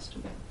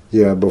Janmashtami.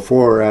 Yeah,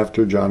 before or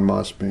after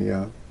Janmashtami,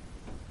 yeah.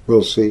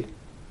 We'll see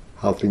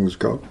how things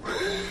go.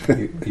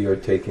 You're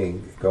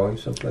going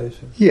someplace?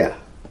 Yeah.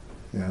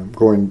 I'm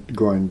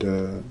going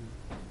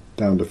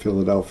down to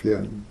Philadelphia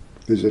and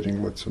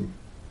visiting with some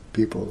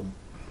people,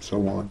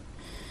 so on.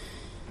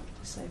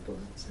 Disciples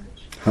and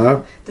such.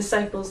 Huh?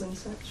 Disciples and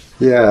such.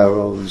 Yeah,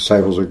 well, the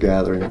disciples are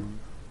gathering.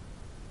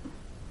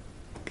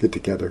 Get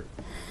together.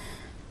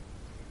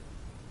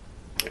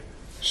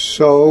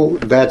 So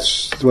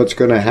that's what's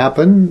going to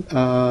happen,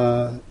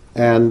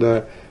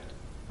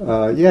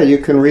 you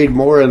can read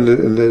more in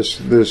this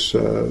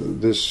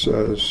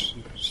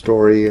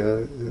story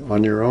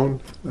on your own,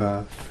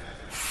 so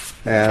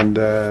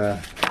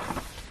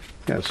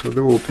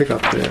then we'll pick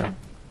up there.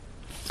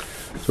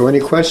 So, any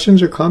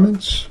questions or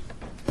comments?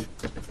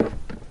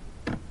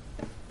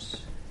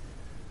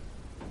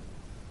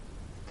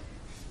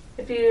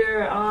 If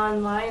you're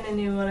online and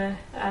you want to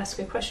ask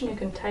a question, you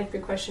can type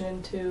your question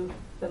into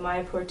the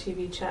Mayapur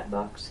TV chat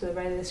box to the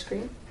right of the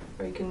screen,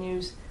 or you can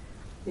use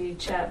the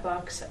chat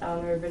box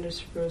on Ravindra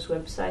Prabhu's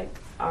website,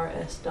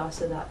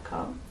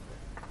 rsdasa.com.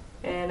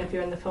 And if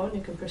you're on the phone,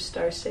 you can press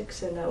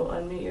 *6 and that will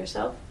unmute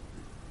yourself.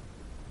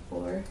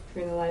 Or if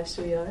you're in the live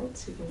studio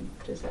audience, you can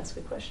just ask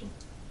a question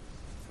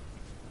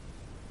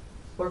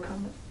or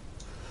comment.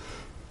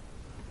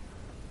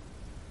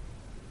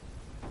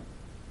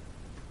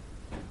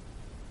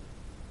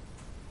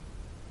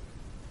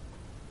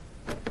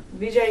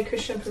 Vijay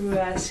Krishna Prabhu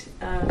asks,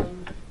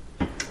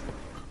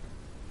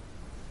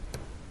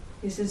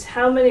 he says,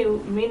 how many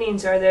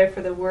meanings are there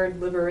for the word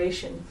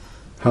liberation?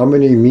 How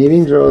many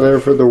meanings are there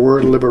for the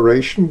word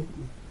liberation?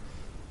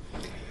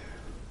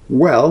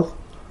 Well,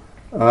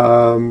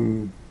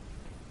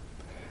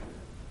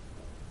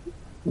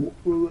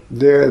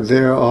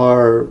 there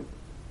are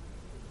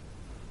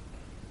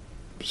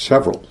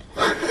several.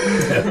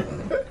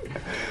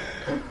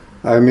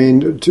 I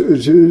mean,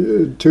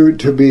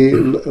 to be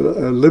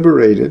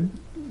liberated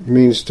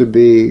means to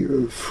be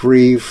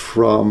free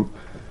from.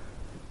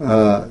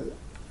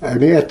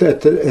 At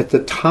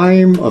the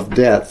time of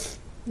death,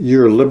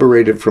 you're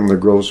liberated from the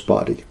gross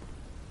body.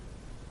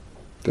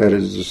 That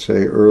is to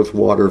say, earth,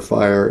 water,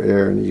 fire,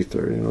 air, and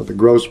ether. The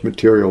gross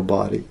material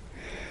body.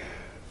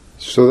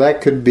 So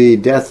that could be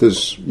death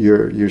is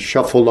you're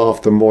shuffled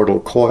off the mortal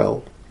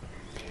coil.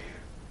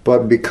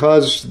 But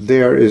because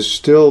there is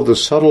still the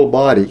subtle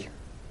body,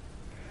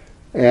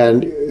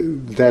 and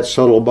that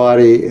subtle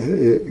body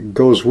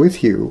goes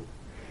with you,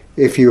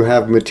 if you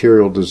have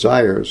material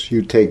desires,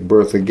 you take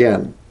birth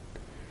again.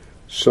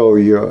 So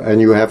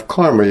you have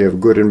karma, you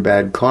have good and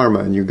bad karma,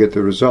 and you get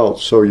the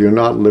results. So you're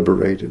not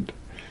liberated.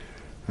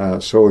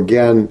 So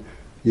again,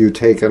 you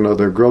take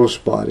another gross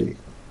body.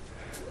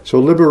 So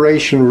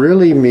liberation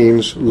really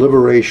means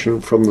liberation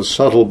from the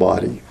subtle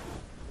body,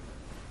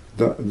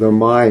 the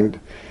mind.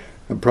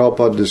 And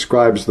Prabhupada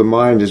describes the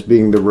mind as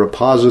being the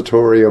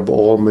repository of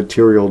all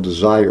material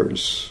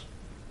desires.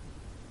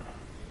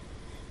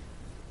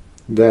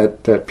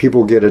 That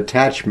people get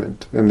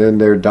attachment, and then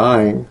they're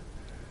dying,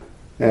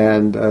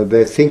 and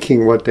they're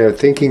thinking what they're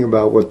thinking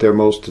about, what they're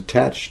most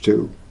attached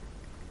to.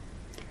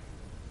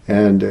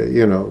 And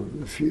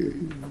if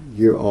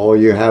you all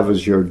you have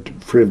is your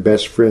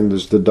best friend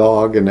is the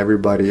dog, and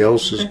everybody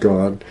else is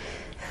gone,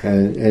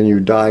 and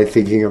you die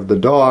thinking of the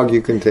dog,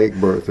 you can take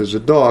birth as a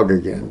dog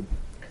again.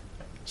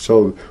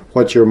 So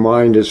what your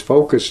mind is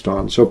focused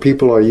on. So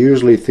people are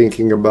usually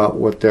thinking about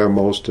what they're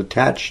most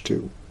attached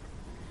to.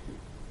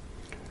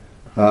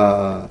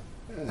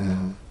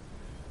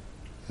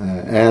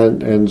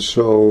 And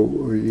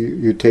so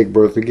you take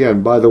birth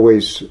again. By the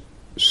way,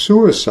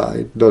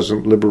 suicide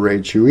doesn't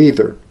liberate you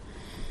either.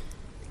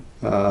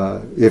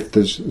 If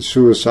the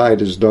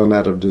suicide is done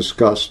out of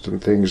disgust and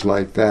things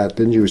like that,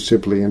 then you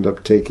simply end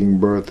up taking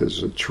birth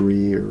as a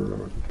tree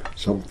or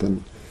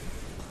something.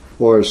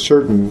 Or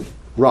certain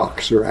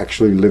rocks are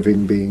actually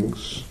living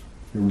beings,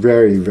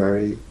 very,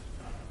 very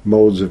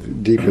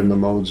deep in the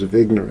modes of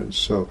ignorance.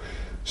 So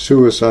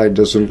suicide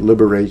doesn't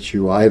liberate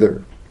you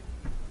either.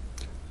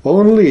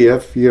 Only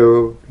if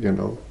you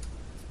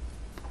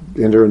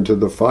enter into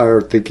the fire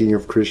thinking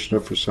of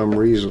Krishna for some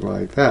reason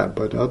like that.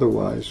 But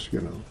otherwise,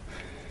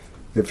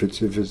 if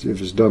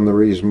it's done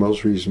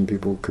most reason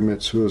people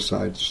commit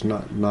suicide. It's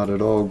not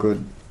at all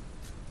good.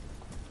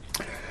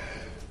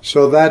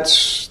 So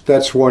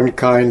that's one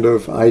kind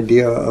of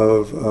idea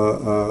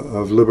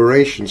of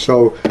liberation.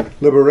 So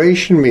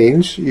liberation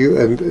means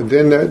and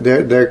then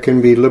there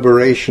can be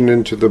liberation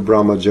into the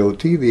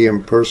Brahmajyoti, the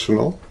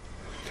impersonal.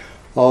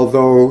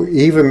 Although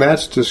even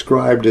that's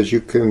described as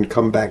you can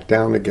come back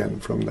down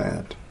again from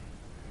that,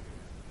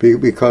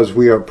 because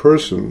we are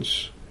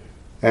persons,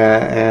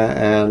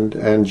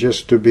 and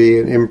just to be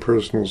an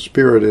impersonal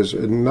spirit is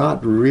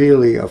not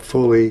really a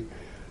fully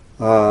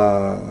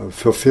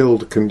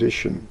fulfilled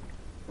condition.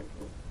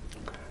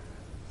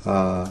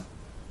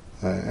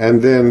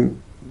 And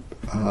then,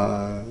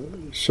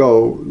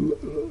 so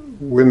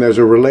when there's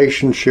a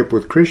relationship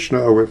with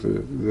Krishna or with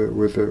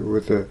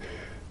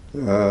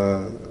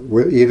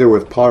either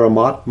with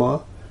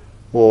Paramatma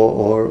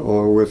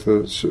or with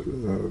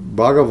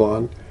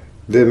Bhagavan,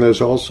 then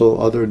there's also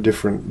other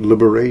different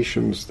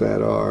liberations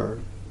that are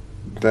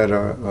that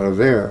are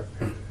there,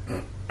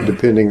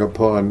 depending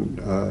upon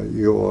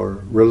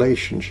your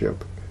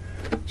relationship.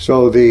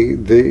 So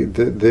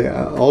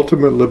the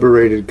ultimate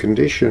liberated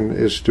condition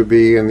is to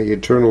be in the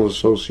eternal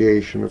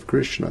association of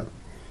Krishna,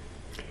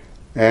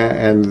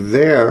 and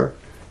there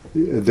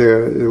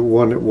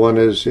one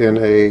is in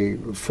a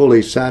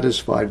fully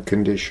satisfied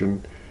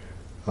condition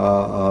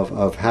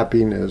of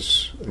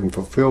happiness and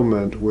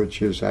fulfillment,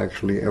 which is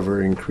actually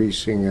ever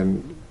increasing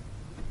and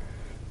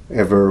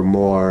ever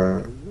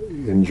more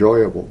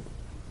enjoyable.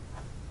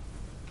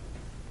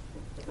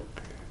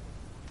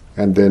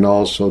 And then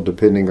also,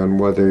 depending on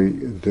whether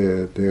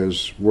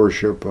there's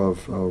worship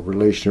of a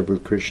relationship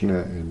with Krishna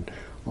and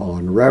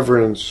on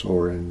reverence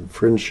or in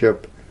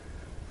friendship,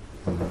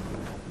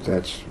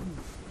 that's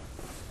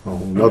a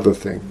whole other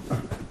thing.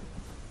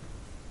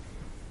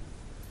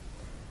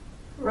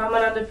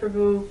 Ramananda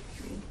Prabhu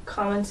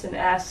comments and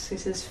asks, he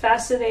says,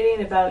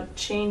 fascinating about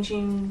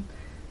changings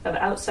of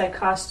outside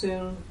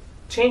costume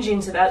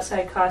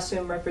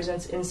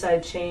represents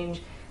inside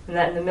change, and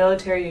that in the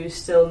military you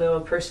still know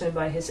a person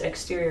by his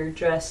exterior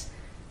dress.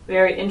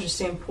 Very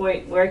interesting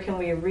point. Where can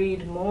we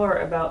read more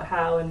about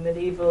how in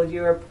medieval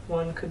Europe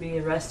one could be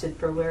arrested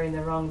for wearing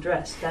the wrong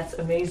dress? That's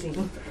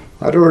amazing.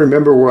 I don't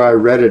remember where I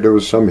read it. It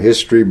was some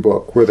history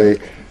book where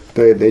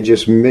they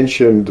just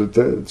mentioned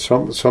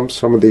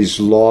some of these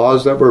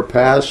laws that were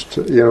passed,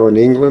 in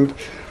England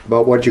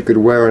about what you could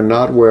wear and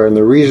not wear, and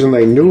the reason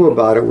they knew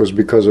about it was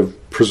because of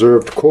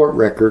preserved court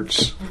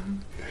records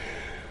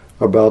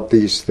about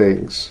these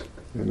things.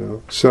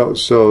 So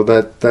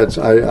that's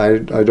I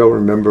don't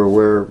remember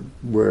where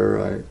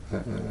I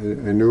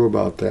knew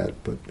about that,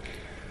 but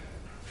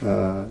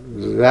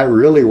that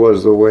really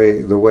was the way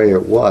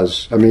it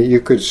was. I mean, you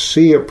could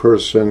see a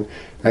person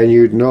and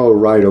you'd know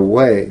right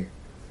away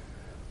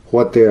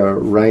what their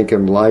rank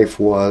in life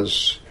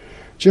was.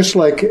 Just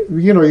like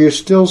you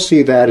still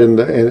see that in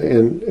the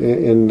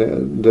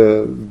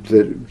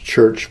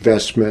church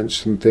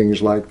vestments and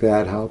things like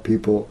that. How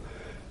people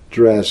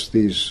dress,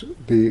 these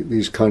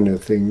kind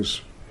of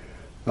things.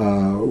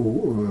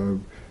 How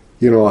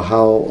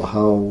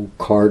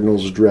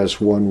cardinals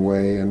dress one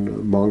way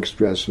and monks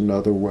dress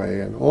another way,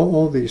 and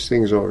all these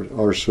things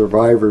are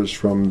survivors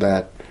from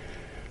that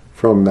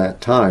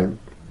time.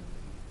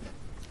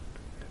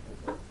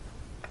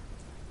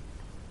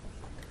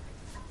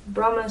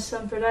 Brahma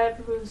Sampradaya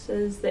Prabhu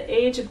says, the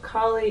age of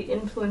Kali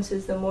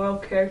influences the moral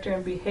character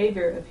and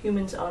behavior of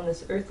humans on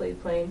this earthly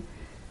plane.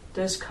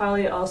 Does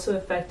Kali also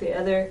affect the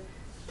other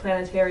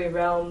planetary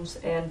realms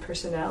and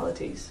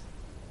personalities?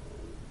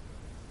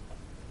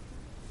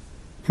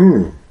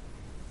 I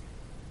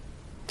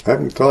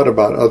haven't thought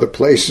about other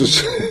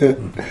places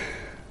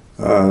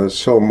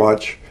so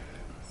much.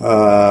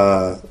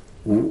 Let's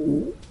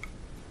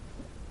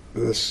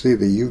see,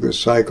 the Yuga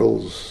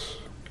cycles.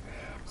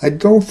 I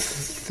don't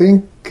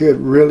think it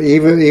really,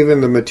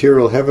 even the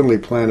material heavenly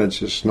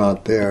planets, is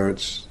not there.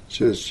 It's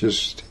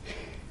just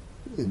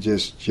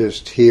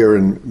here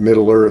in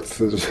Middle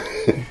Earth,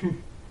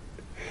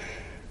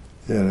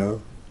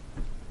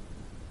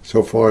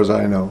 so far as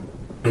I know.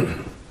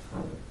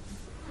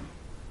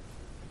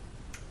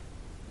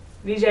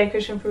 Vijay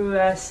Krishna Prabhu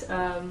asks,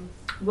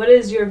 what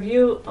is your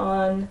view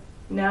on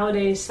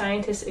nowadays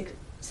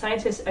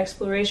scientists'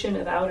 exploration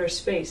of outer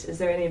space? Is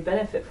there any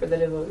benefit for the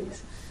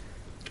devotees?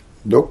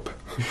 Nope.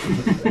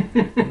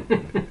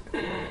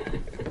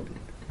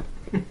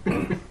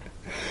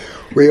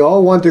 We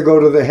all want to go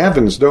to the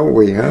heavens, don't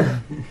we, huh?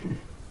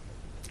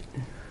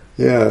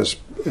 Yes,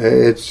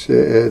 it's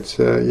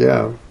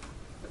yeah.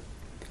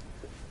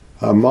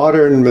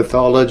 Modern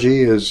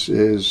mythology is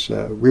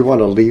we want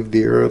to leave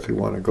the earth, we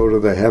want to go to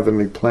the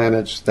heavenly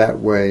planets that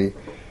way,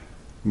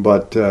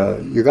 but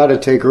you got to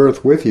take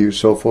Earth with you,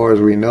 so far as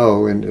we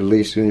know, and at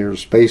least in your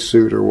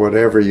spacesuit or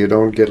whatever. You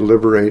don't get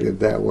liberated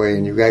that way,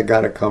 and you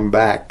got to come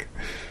back.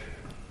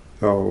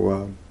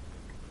 So,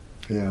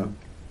 yeah.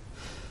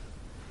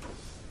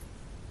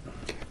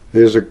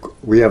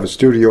 We have a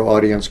studio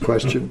audience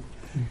question.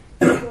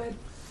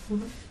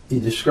 You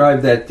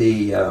described that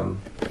the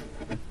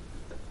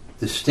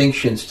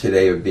distinctions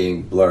today are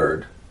being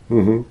blurred.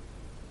 Mm-hmm.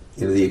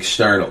 The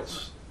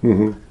externals.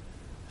 Mm-hmm.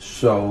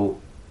 So,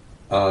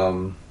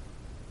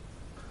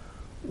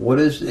 what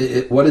is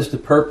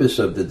the purpose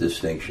of the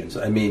distinctions?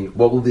 I mean,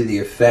 what will be the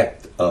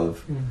effect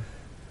of?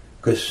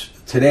 Because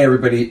today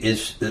everybody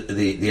is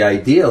the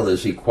ideal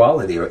is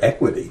equality or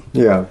equity.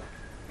 Yeah.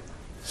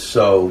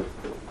 So,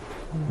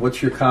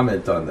 what's your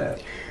comment on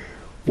that?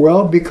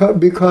 Well,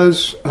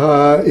 because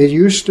it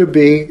used to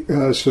be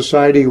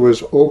society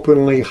was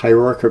openly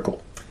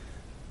hierarchical,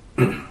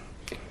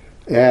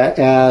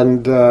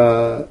 and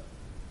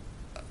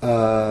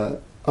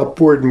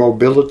upward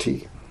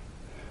mobility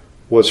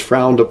was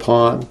frowned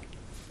upon,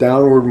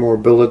 downward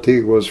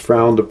mobility was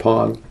frowned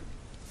upon.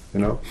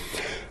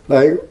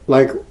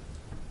 Like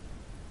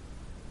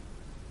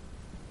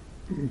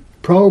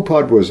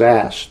Prabhupada was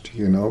asked,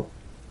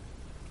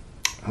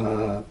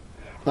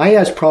 I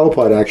asked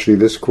Prabhupada actually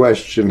this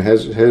question: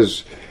 Has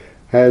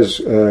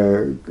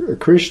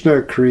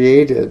Krishna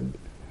created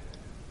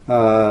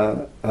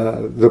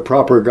the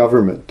proper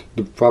government,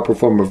 the proper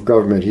form of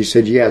government. He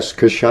said, yes,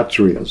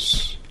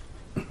 kshatriyas.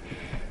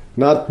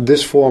 Not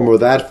this form or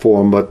that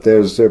form, but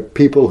there are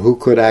people who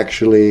could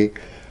actually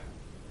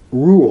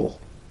rule.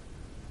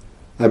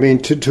 I mean,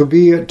 to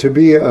be a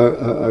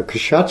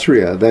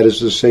kshatriya, that is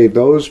to say,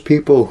 those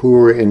people who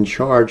were in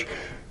charge,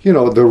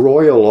 the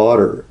royal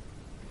order,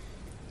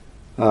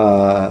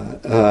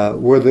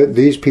 were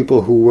these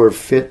people who were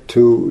fit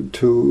to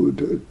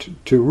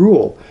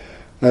rule.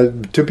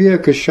 To be a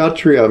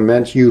kshatriya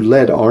meant you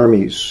led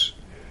armies.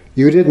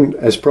 You didn't,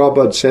 as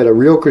Prabhupada said, a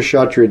real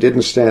kshatriya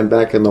didn't stand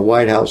back in the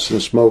White House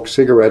and smoke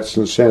cigarettes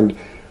and send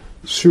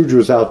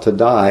Sudras out to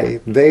die.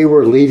 They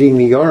were leading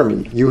the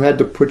army. You had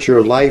to put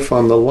your life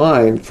on the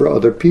line for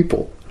other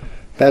people.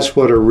 That's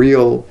what a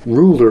real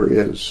ruler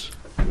is.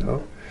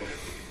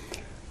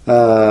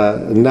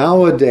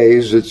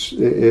 Nowadays,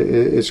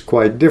 it's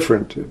quite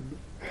different.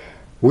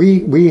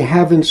 We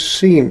haven't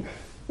seen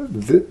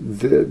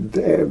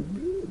the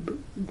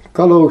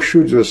Kalo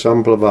Shudra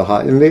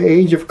Samplavaha. In the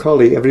age of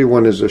Kali,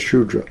 everyone is a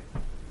Shudra.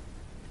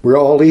 We're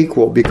all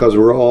equal because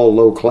we're all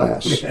low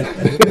class.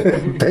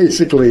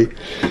 Basically,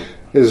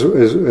 is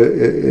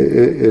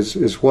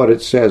what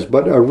it says.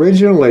 But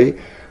originally,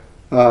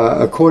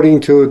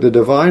 according to the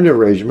divine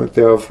arrangement,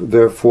 there are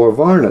four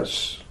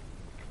varnas: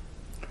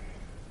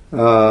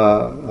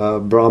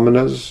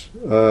 brahmanas,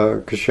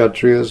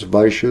 kshatriyas,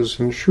 vaishyas,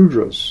 and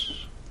shudras.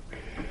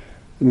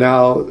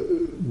 Now,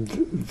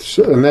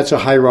 and that's a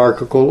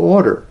hierarchical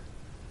order.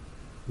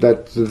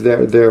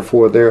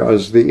 Therefore, there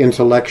is the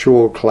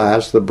intellectual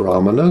class, the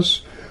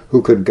brahmanas,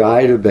 who could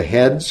guide the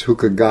heads, who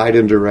could guide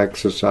and direct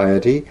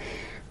society.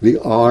 The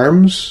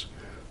arms,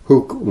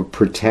 who could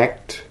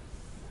protect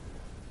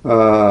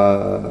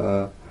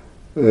the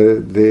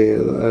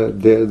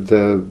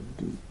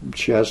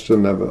chest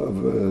and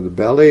the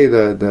belly.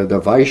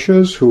 The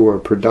vaishyas, who were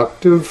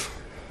productive,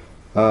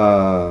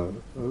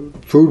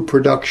 food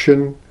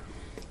production,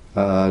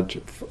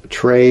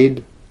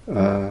 trade,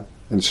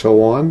 and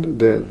so on.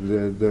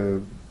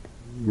 The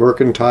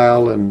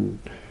mercantile and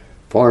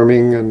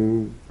farming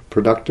and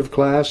productive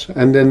class.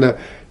 And then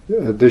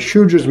the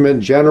Shudras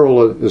meant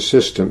general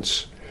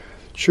assistance.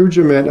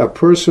 Shudra meant a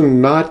person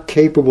not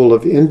capable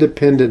of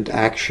independent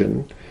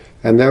action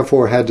and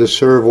therefore had to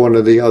serve one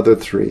of the other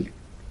three.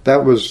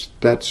 That's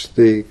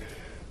the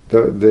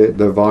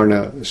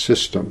Varna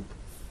system.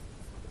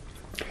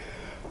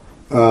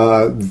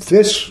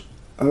 This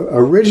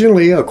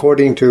originally,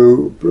 according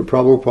to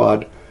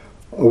Prabhupada,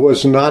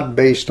 was not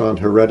based on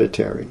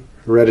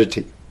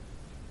heredity.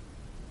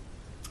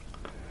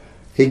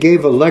 He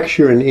gave a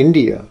lecture in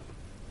India,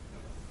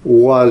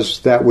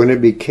 was that when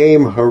it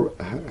became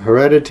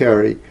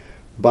hereditary,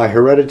 by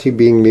heredity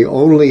being the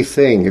only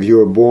thing, if you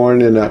were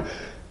born in a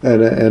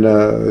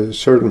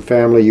certain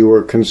family, you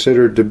were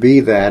considered to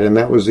be that, and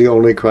that was the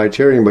only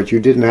criterion, but you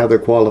didn't have the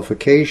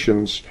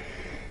qualifications,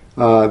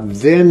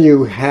 then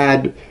you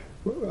had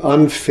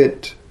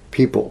unfit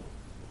people.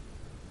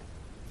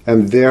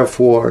 And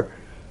therefore,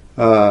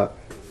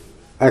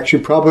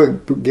 actually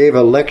Prabhupada gave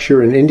a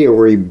lecture in India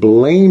where he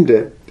blamed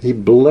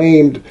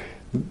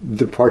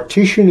the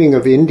partitioning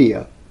of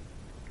India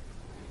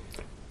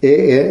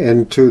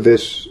into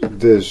this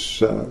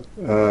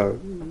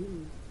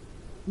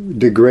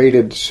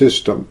degraded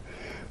system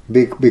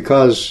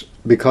because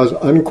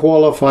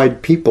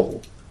unqualified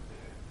people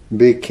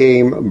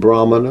became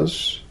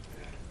brahmanas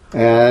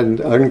and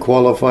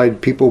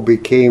unqualified people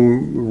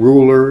became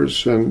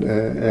rulers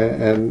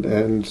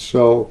and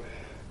so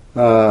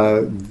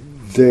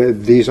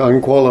these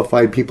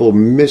unqualified people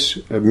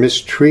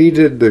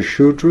mistreated the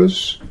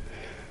Shudras.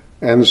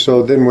 And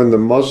so then, when the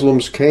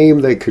Muslims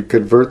came, they could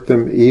convert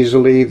them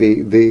easily, the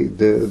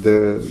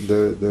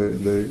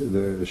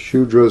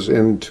Shudras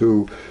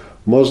into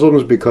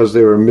Muslims because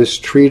they were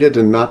mistreated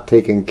and not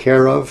taken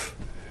care of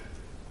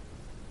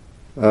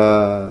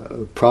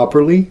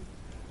properly.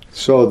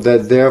 So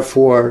that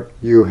therefore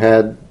you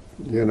had,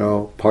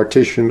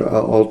 partition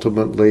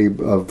ultimately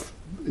of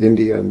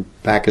India and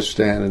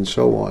Pakistan and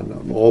so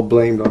on, all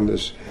blamed on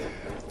this,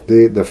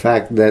 the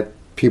fact that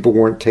people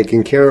weren't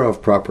taken care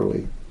of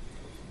properly.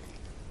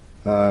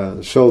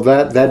 So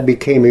that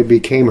became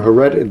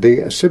hereditary.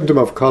 The symptom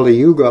of Kali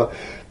Yuga,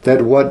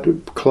 that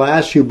what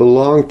class you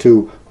belonged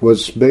to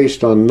was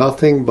based on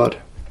nothing but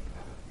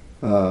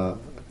where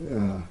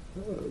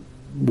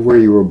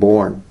you were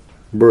born,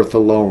 birth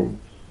alone.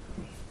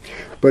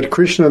 But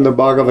Krishna in the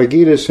Bhagavad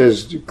Gita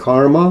says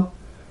karma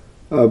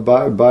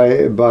by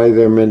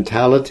their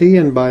mentality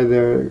and by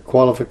their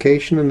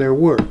qualification and their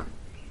work.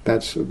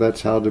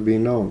 That's how to be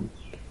known.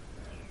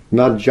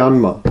 Not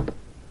janma.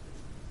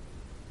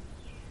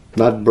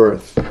 Not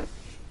birth.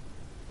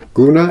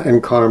 Guna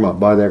and karma,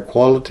 by their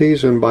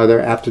qualities and by their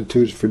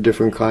aptitudes for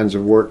different kinds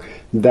of work,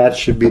 that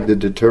should be the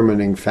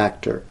determining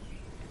factor.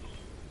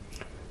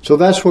 So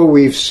that's what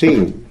we've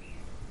seen.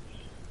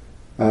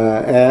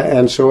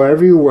 And so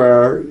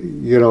everywhere,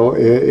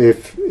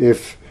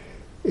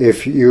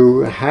 if you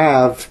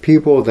have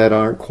people that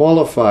aren't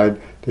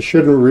qualified, They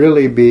shouldn't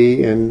really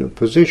be in a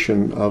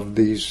position of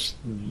these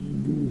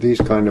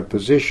kind of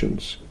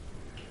positions.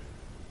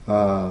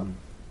 And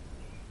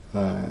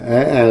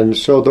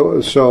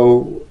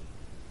so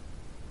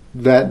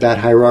that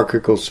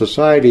hierarchical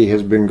society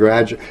has been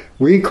gradual.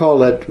 We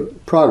call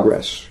it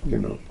progress,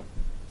 we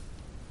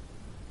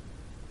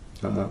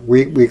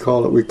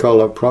call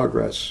it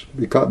progress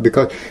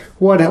because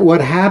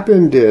what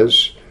happened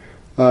is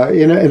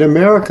in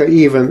America,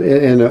 even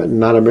in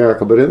not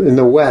America but in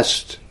the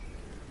West,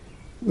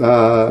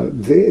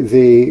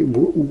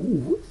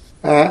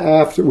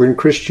 after when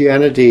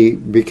Christianity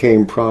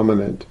became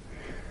prominent,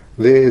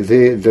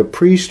 the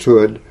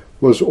priesthood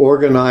was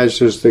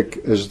organized as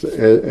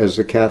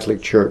the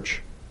Catholic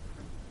Church,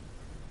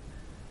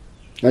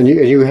 and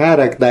you had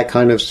that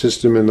kind of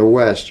system in the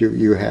West.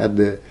 You had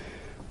the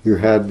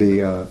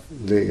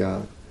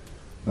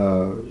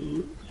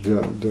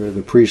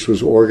priest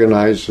was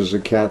organized as a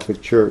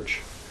Catholic Church,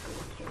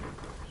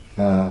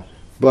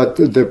 but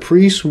the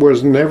priest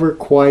was never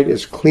quite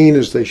as clean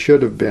as they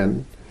should have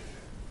been,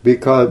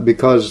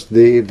 because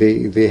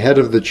the head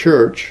of the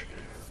church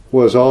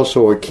was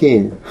also a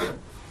king.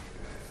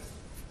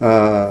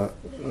 The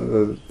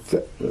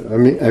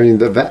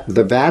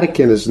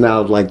Vatican is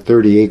now like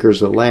 30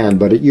 acres of land,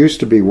 but it used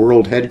to be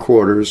world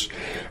headquarters,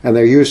 and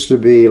there used to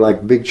be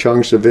like big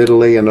chunks of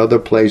Italy and other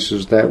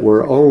places that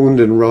were owned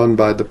and run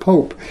by the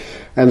Pope.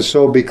 And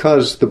so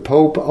because the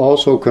Pope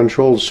also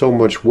controlled so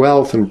much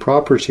wealth and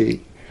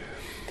property,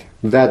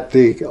 that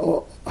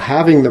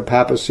having the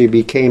papacy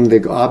became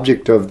the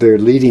object of their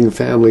leading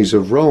families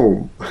of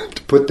Rome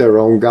to put their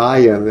own guy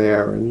in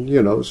there, and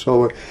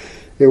so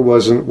it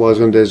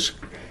wasn't as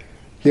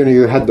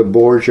you had the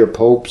Borgia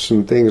popes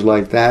and things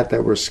like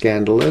that were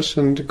scandalous,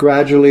 and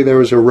gradually there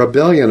was a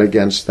rebellion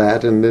against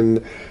that, and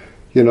then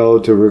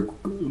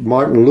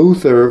Martin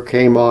Luther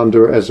came on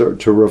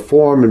to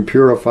reform and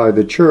purify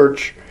the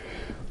church,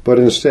 but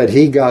instead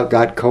he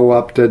got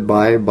co-opted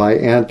by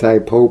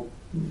anti-pope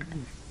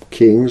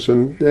kings,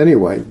 and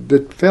anyway,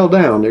 it fell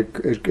down.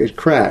 It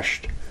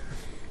crashed.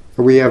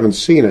 We haven't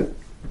seen it.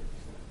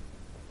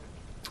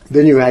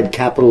 Then you had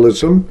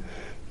capitalism.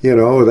 There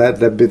were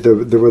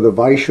the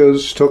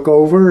Vaishyas took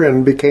over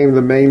and became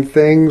the main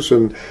things,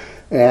 and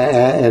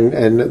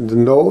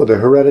the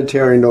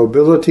hereditary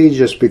nobility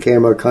just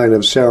became a kind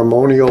of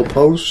ceremonial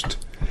post.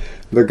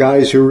 The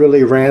guys who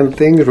really ran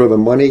things were the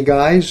money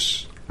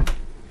guys.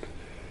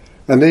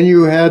 And then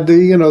you had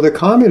the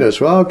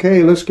communists. Well,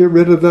 okay, let's get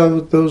rid of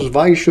those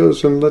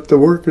Vaishyas and let the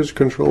workers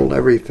control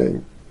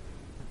everything.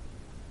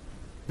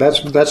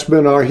 That's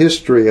been our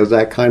history, as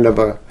that kind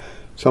of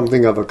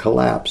something of a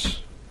collapse.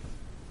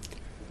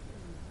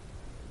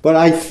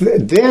 But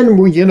then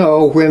when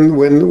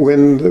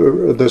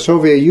the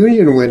Soviet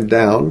Union went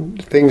down,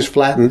 things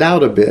flattened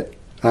out a bit.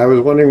 I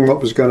was wondering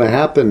what was going to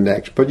happen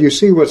next. But you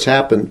see what's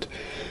happened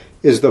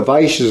is the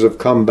Vaishyas have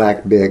come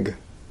back big.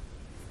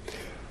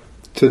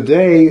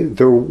 Today,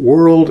 the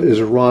world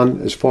is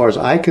run, as far as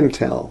I can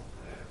tell,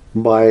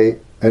 by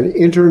an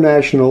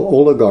international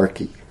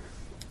oligarchy.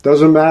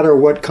 Doesn't matter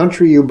what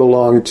country you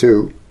belong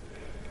to,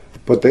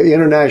 but the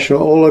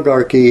international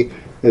oligarchy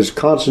is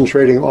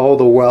concentrating all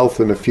the wealth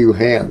in a few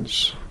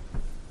hands.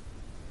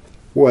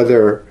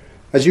 Whether,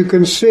 as you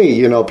can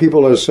see,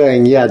 people are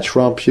saying, yeah,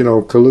 Trump's,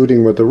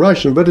 colluding with the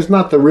Russians, but it's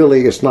not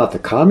the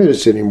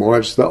communists anymore,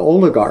 it's the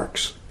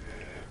oligarchs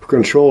who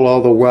control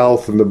all the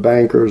wealth and the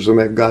bankers, and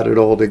they've got it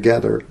all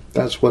together.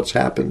 That's what's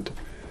happened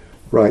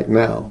right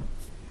now.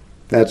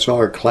 That's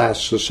our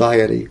class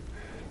society.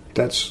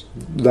 That's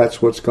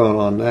what's going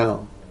on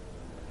now.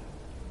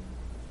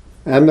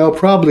 And they'll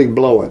probably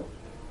blow it.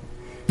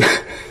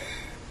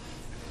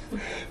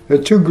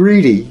 They're too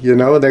greedy,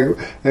 and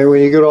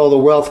when you get all the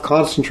wealth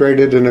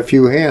concentrated in a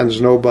few hands,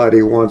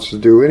 nobody wants to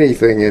do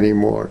anything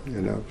anymore,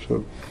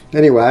 So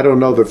anyway, I don't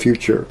know the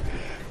future,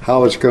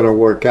 how it's going to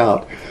work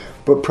out.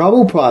 But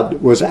Prabhupada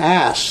was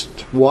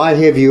asked, why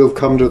have you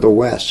come to the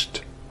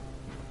West?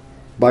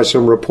 By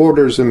some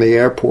reporters in the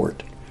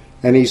airport.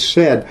 And he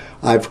said,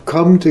 I've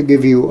come to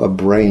give you a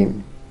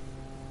brain.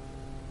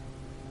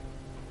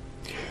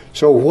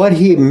 So what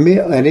he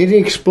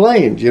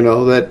explained,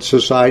 that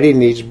society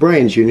needs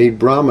brains. You need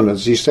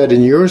brahmanas. He said,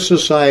 in your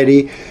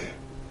society,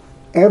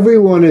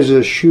 everyone is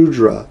a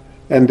Shudra,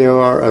 and there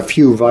are a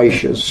few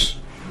Vaishyas,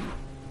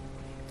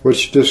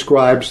 which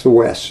describes the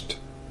West.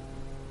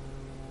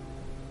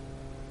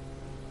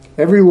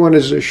 Everyone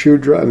is a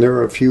Shudra, and there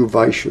are a few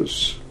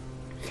Vaishyas.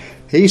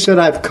 He said,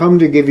 I've come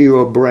to give you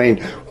a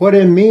brain. What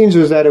it means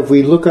is that if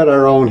we look at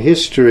our own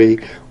history,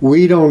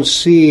 we don't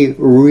see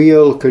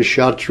real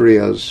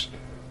Kshatriyas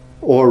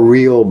or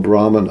real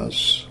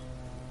Brahmanas.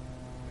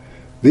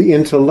 The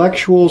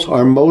intellectuals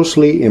are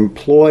mostly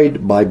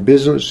employed by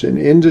business and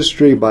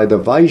industry, by the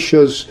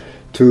Vaishyas,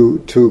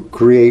 to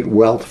create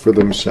wealth for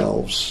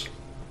themselves.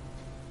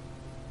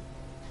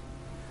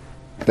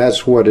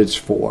 That's what it's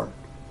for.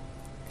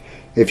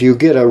 If you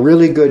get a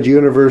really good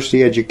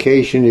university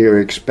education,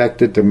 you're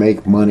expected to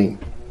make money,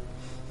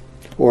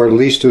 or at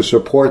least to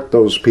support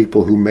those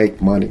people who make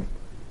money.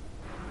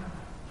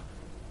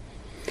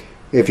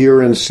 If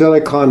you're in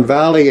Silicon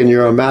Valley and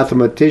you're a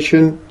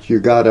mathematician, you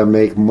got to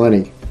make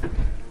money.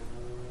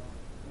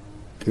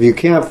 If you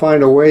can't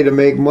find a way to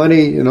make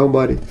money,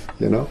 nobody,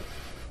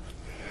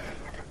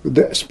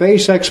 The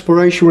space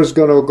exploration was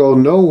going to go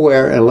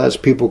nowhere unless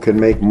people can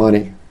make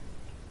money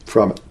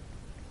from it.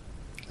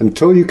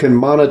 Until you can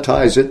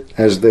monetize it,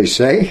 as they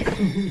say,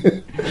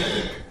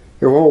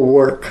 it won't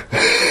work.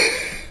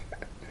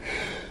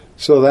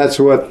 So that's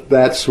why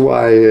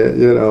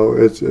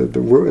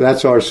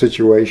that's our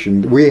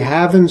situation. We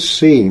haven't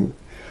seen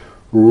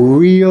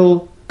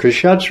real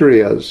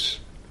kshatriyas.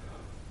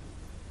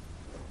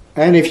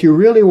 And if you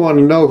really want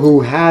to know who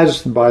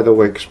has, by the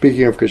way,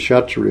 speaking of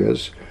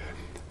kshatriyas,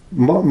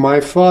 my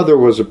father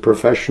was a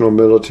professional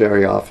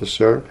military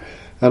officer,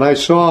 and I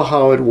saw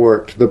how it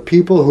worked. The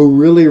people who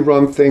really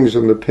run things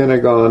in the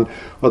Pentagon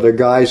are the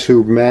guys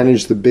who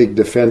manage the big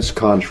defense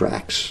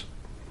contracts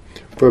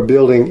for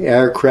building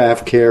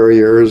aircraft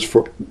carriers,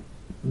 for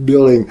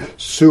building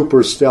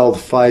super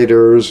stealth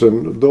fighters,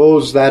 and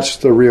that's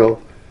the real.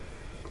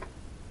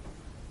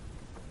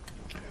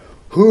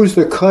 Who's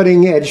the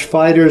cutting edge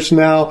fighters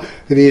now?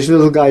 These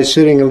little guys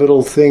sitting in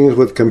little things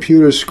with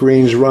computer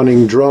screens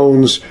running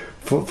drones,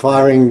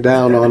 firing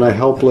down on a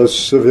helpless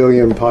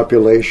civilian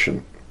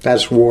population.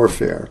 That's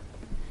warfare.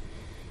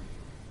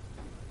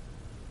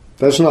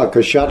 That's not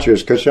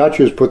kshatriyas.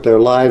 Kshatriyas put their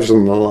lives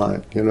on the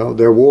line.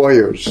 They're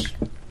warriors.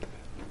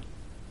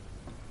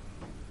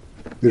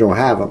 We don't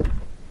have them.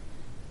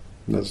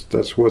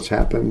 That's what's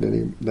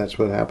happened. That's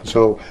what happened.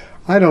 So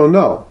I don't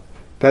know.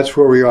 That's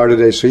where we are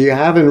today. So you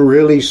haven't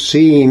really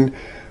seen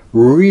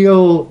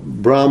real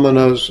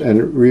brahmanas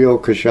and real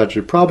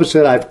kshatriyas. Prabhupada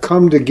said, I've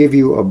come to give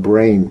you a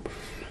brain.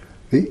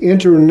 The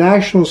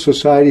International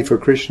Society for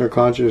Krishna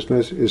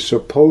Consciousness is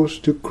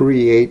supposed to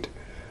create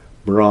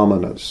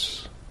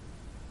brahmanas.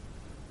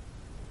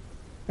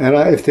 And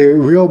if they're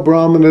real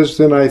brahmanas,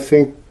 then I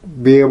think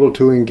be able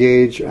to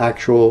engage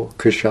actual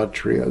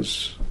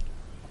kshatriyas.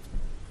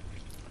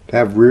 To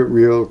have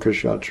real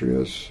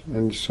kshatriyas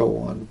and so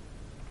on.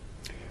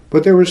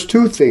 But there was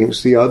two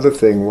things. The other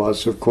thing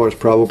was, of course,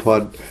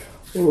 Prabhupada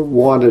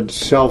wanted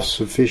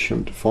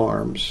self-sufficient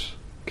farms,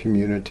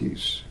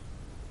 communities.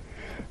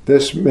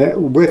 This meant,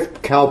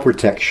 with cow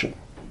protection.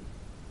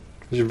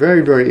 It was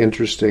very, very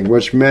interesting,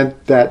 which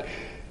meant that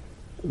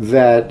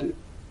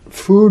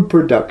food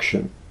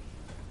production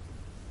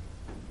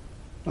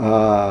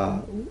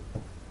and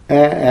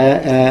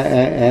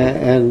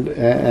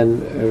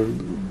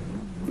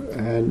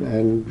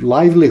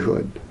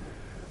livelihood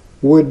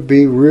would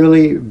be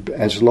really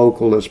as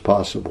local as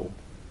possible.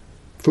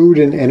 Food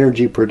and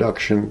energy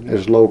production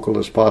as local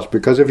as possible.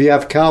 Because if you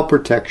have cow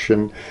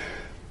protection,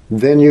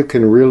 then you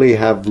can really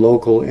have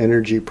local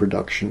energy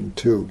production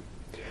too.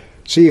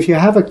 See, if you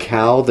have a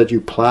cow that you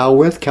plow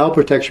with, cow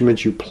protection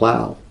means you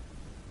plow.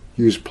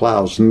 Use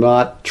plows,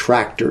 not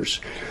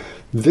tractors.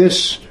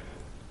 This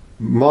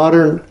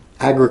modern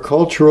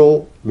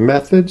agricultural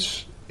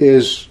methods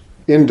is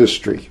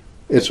industry.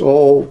 It's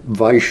all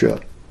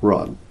Vaishya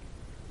run.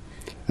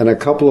 And a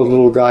couple of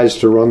little guys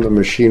to run the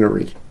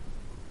machinery.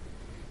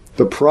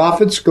 The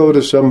profits go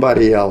to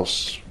somebody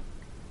else.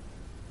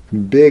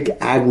 Big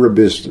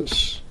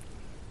agribusiness.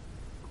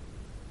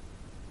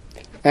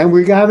 And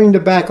we're having to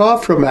back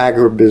off from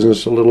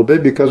agribusiness a little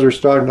bit because we're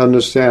starting to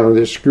understand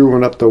they're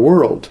screwing up the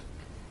world.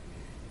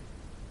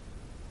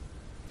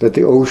 That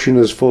the ocean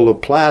is full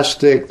of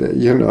plastic, that,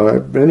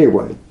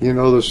 anyway,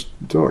 the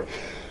story.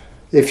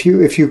 If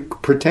you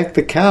protect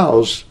the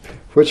cows,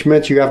 which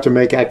meant you have to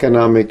make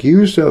economic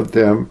use of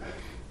them,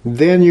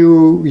 then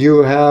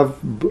you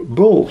have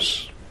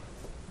bulls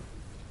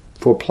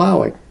for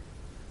plowing.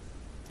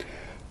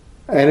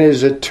 And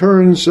as it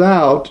turns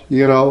out,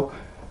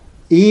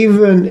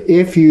 even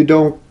if you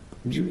don't,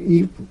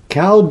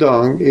 cow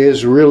dung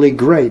is really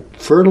great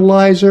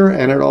fertilizer,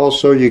 and it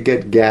also you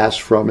get gas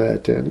from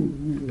it,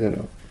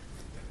 and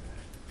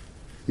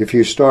if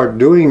you start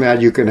doing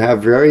that, you can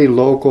have very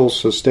local,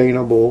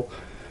 sustainable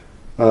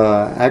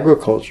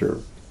agriculture.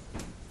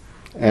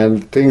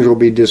 And things will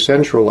be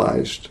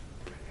decentralized.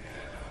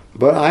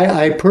 But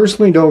I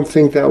personally don't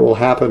think that will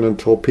happen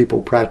until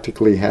people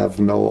practically have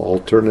no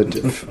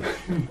alternative.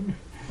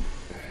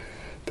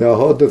 The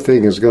whole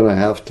thing is going to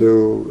have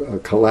to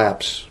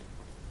collapse,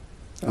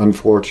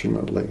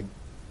 unfortunately.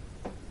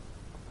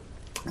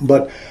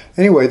 But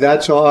anyway,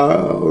 that's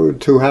all,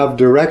 to have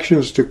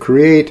directions to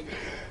create,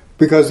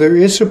 because there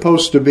is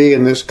supposed to be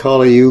in this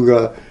Kali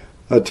Yuga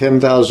a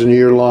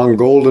 10,000-year-long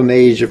golden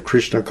age of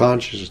Krishna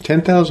consciousness.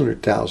 10,000 or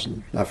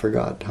 1,000? I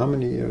forgot. How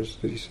many years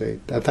did he say?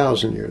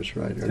 1,000 years,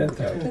 right?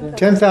 10,000.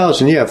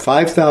 10,000, yeah.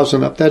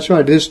 5,000 up. That's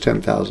right, it is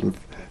 10,000.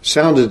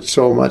 Sounded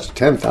so much,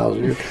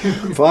 10,000 years.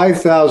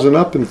 5,000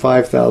 up and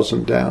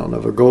 5,000 down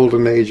of a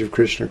golden age of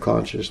Krishna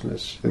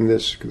consciousness in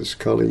this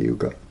Kali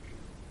Yuga.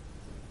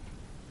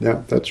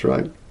 Yeah, that's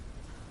right.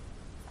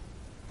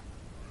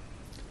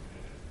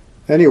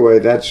 Anyway,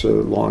 that's a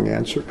long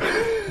answer.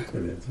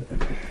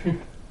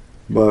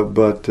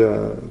 But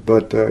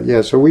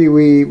yeah. So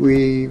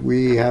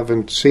we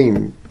haven't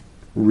seen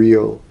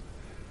real.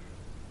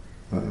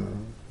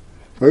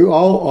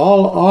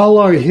 All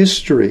our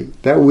history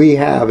that we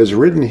have as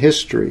written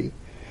history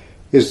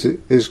is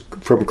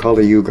from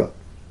Kali Yuga.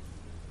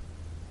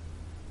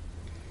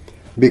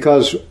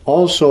 Because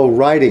also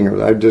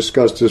writing, I've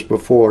discussed this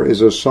before,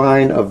 is a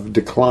sign of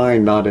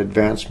decline, not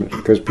advancement.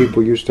 Because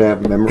people used to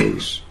have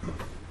memories.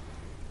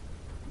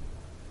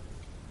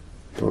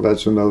 So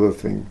that's another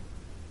thing.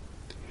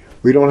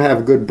 We don't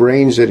have good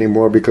brains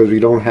anymore because we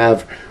don't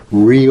have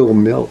real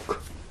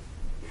milk.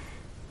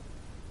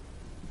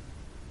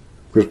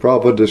 Because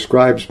Prabhupada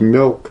describes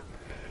milk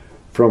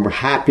from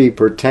happy,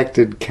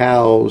 protected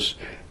cows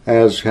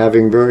as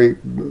having very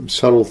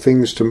subtle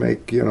things to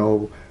make,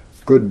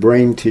 good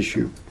brain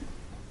tissue.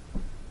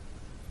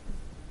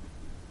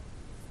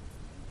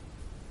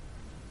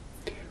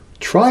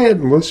 Try it,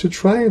 Melissa.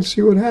 Try and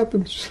see what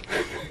happens.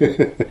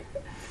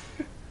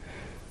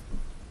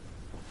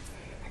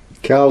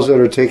 Cows that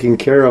are taken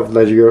care of,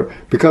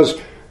 because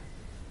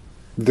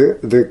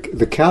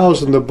the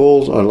cows and the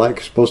bulls are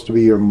supposed to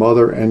be your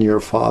mother and your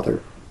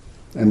father,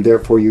 and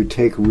therefore you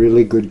take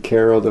really good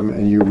care of them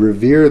and you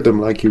revere them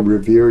like you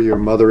revere your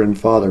mother and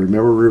father.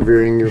 Remember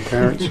revering your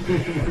parents?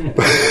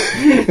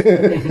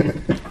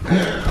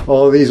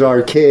 All these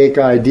archaic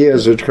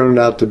ideas are turned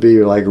out to be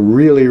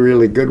really,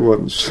 really good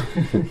ones.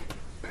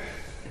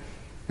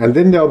 And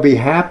then they'll be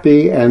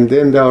happy, and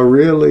then they'll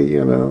really,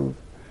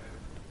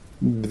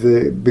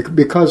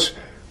 because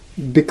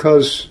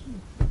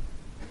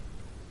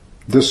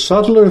the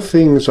subtler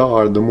things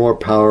are, the more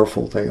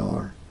powerful they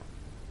are.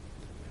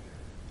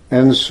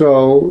 And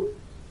so,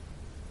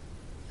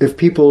 if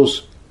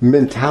people's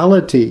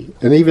mentality,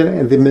 and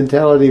even the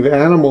mentality of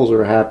animals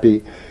are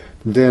happy,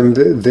 then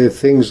the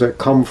things that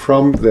come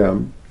from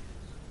them,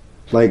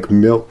 like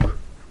milk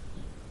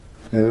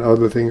and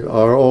other things,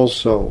 are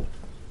also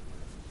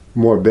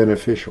more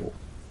beneficial.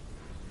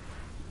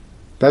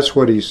 That's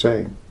what he's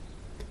saying.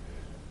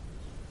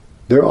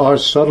 There are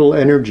subtle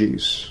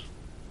energies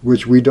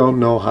which we don't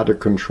know how to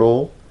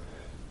control,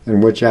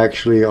 and which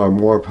actually are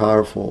more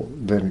powerful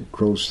than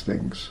gross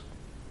things.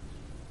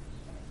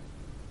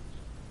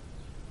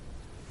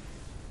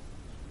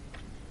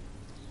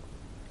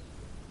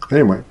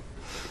 Anyway.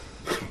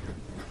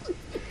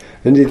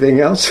 Anything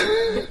else?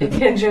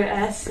 Kendra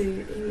asks,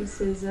 he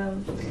says,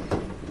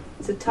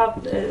 it's a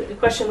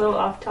question a little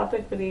off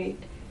topic, but he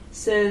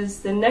says,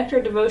 the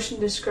nectar devotion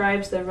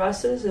describes the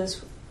rasas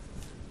as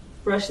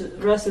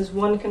rasas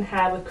one can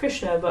have with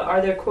Krishna, but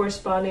are there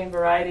corresponding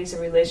varieties of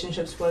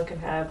relationships one can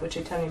have with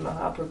Chaitanya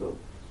Mahaprabhu?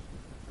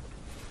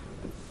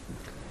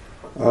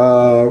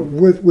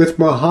 With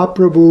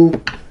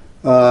Mahaprabhu,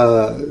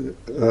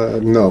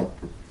 no.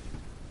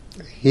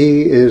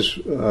 He is,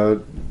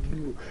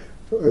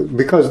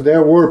 because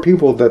there were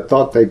people that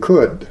thought they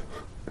could,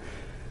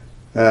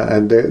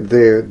 and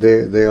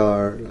they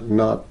are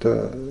not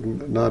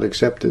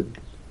accepted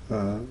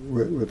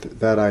with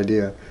that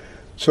idea.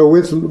 So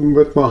with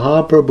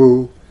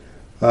Mahaprabhu,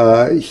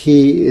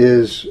 he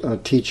is a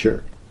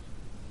teacher.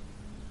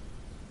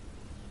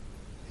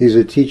 He's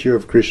a teacher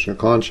of Krishna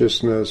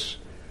consciousness,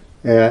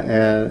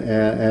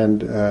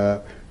 and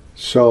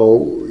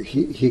so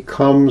he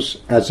comes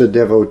as a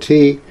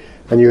devotee,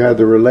 and you have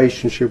the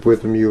relationship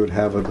with him you would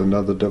have with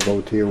another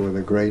devotee or with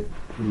a great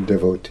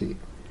devotee.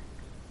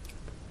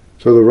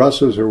 So the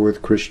rasas are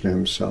with Krishna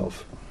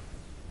himself.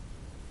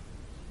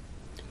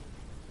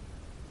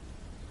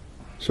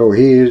 So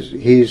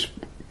he's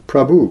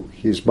Prabhu,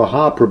 he's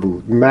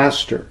Mahaprabhu,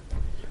 master.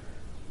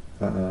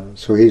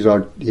 So he's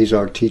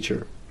our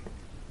teacher.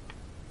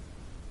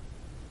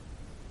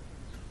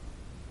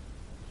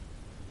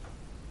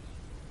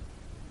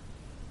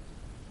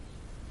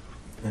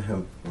 I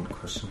have one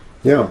question.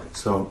 Yeah.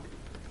 So,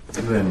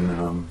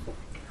 even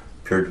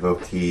pure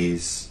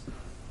devotees,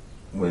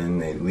 when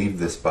they leave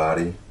this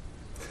body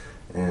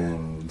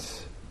and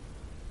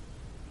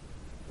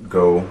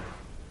go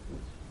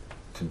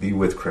to be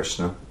with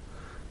Krishna,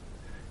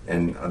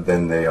 and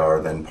then they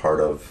are then part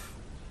of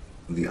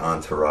the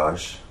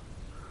entourage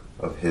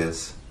of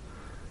his,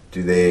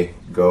 do they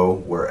go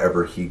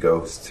wherever he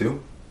goes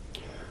to?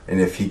 And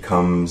if he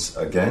comes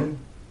again,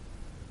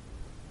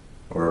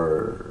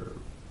 or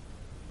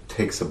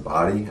takes a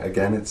body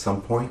again at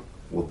some point,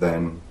 will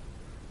then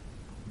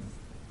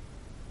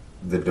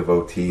the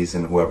devotees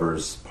and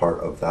whoever's part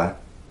of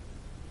that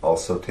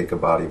also take a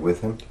body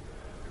with him?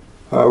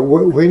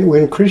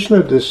 When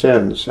Krishna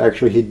descends,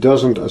 actually he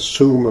doesn't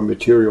assume a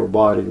material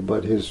body,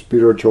 but his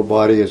spiritual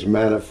body is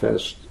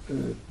manifest.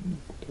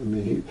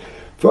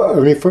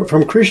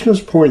 From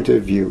Krishna's point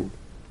of view,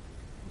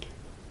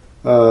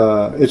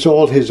 it's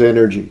all his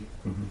energy.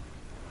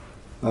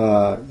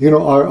 Mm-hmm.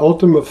 Our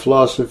ultimate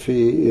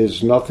philosophy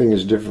is nothing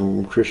is different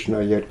from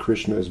Krishna, yet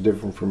Krishna is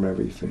different from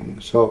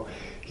everything. So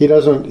he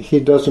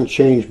doesn't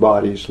change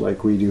bodies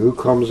like we do. Who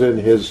comes in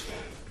his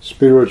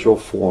spiritual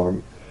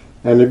form,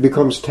 and it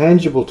becomes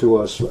tangible to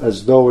us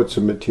as though it's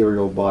a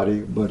material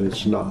body, but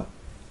it's not.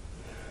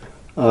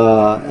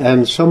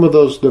 And some of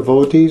those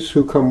devotees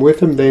who come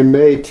with him, they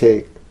may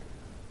take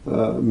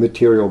a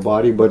material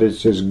body, but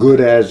it's as good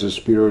as a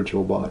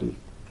spiritual body.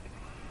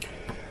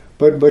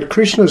 But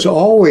Krishna's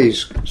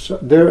always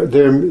there.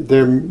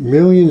 There are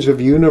millions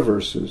of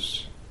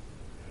universes,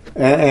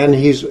 and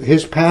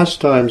his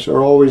pastimes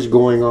are always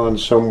going on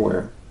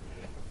somewhere.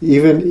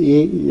 This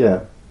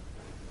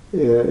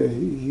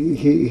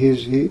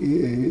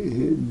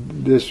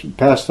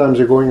pastimes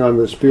are going on in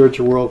the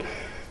spiritual world,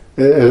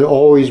 is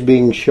always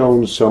being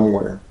shown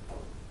somewhere.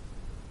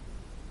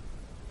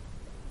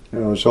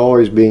 It's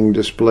always being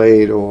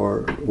displayed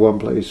or one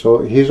place.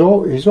 So he's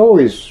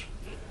always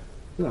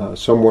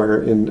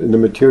somewhere in the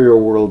material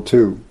world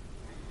too,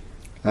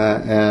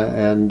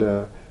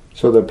 and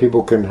so that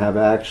people can have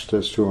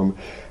access to him.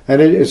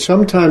 And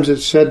sometimes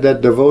it's said that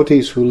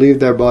devotees who leave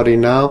their body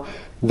now,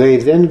 they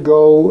then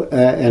go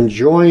and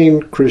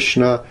join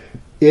Krishna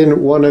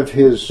in one of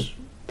his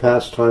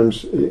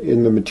pastimes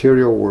in the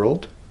material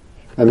world,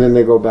 and then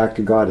they go back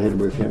to Godhead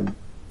with him.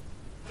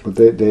 But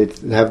they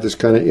have this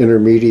kind of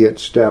intermediate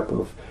step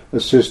of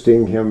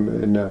assisting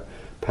him in a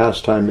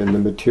pastime in the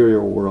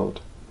material world.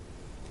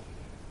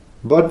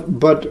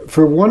 But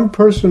for one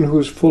person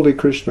who's fully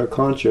Krishna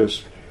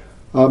conscious,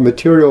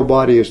 material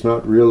body is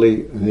not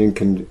really an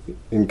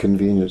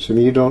inconvenience. I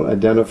mean, you don't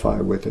identify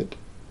with it.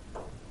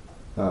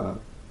 And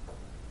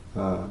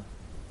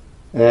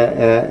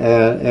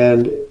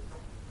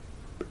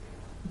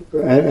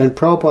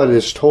Prabhupada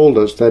has told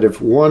us that if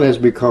one has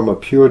become a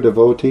pure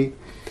devotee,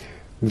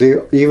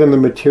 even the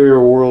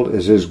material world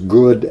is as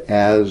good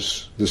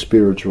as the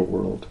spiritual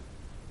world.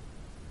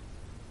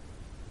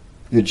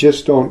 You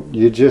just don't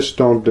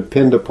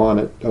depend upon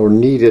it or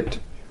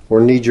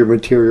need your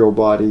material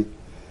body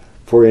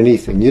for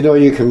anything. You know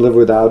you can live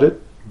without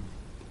it,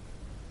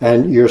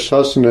 and your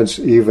sustenance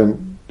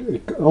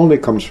it only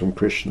comes from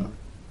Krishna.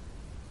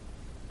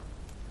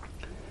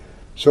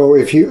 So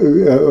if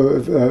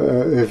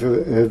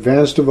an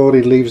advanced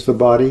devotee leaves the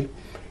body,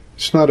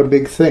 it's not a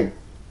big thing.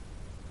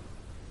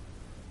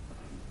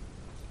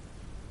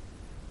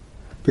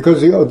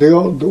 Because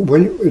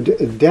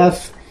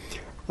death,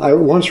 I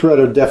once read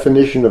a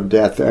definition of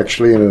death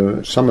actually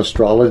in some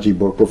astrology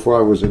book before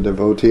I was a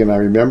devotee, and I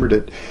remembered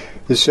it.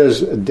 It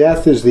says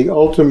death is the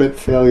ultimate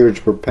failure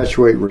to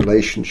perpetuate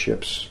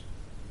relationships.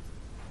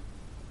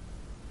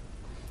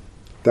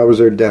 That was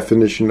their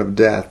definition of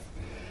death.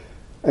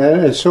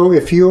 And so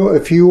if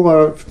you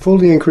are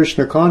fully in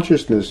Krishna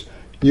consciousness,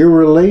 your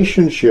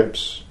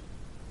relationships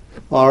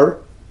are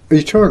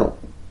eternal.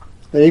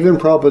 And even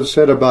Prabhupada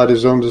said about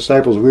his own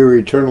disciples, we were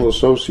eternal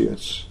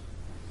associates.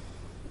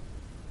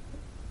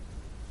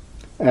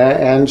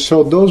 And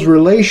so those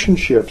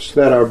relationships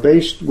that are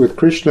based with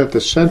Krishna at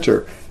the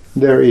center,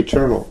 they're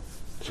eternal.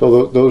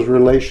 So those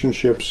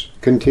relationships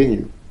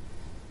continue.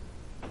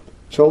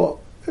 So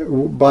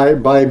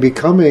by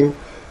becoming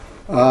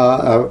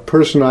a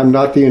person, I'm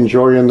not the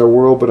enjoyer in the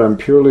world, but I'm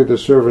purely the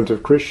servant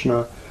of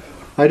Krishna,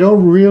 I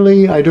don't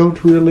really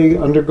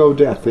undergo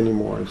death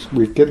anymore.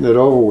 We're getting it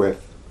over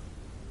with.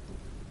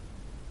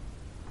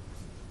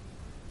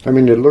 I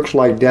mean, it looks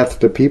like death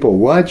to people.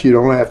 What? You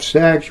don't have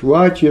sex?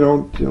 What? You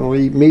don't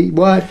eat meat?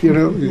 What?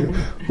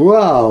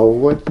 Wow!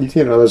 What?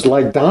 It's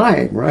like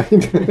dying, right?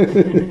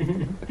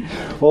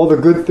 All the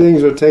good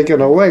things are taken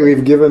away.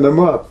 We've given them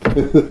up.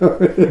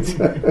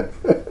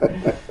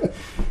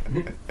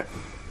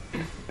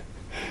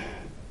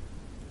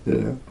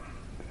 Yeah.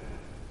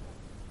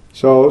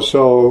 So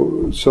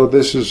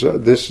this is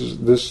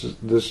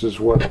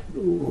what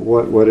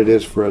it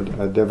is for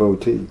a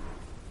devotee.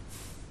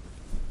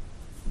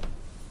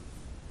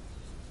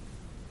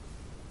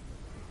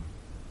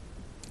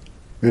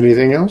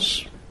 Anything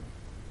else?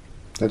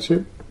 That's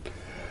it.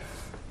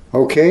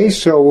 Okay,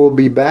 so we'll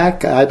be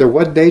back either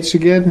what dates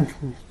again?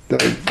 The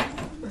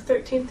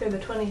 13th or the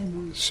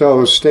 20th.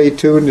 So stay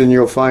tuned and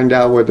you'll find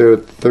out whether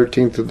the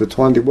 13th or the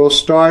 20th. We'll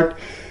start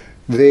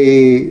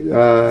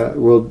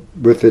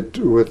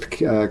with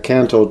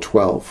Canto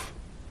 12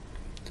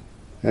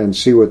 and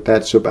see what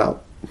that's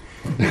about.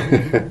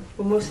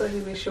 Will most likely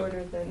be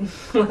shorter than.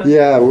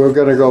 Yeah, we're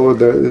going to go with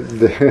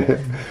the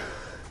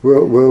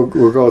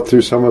We'll go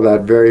through some of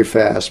that very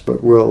fast,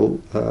 but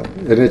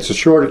and it's a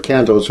shorter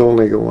canto. It's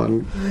only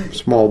one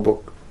small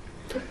book.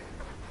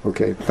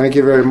 Okay, thank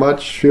you very much.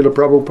 Srila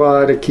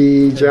Prabhupada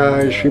ki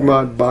jai,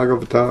 Srimad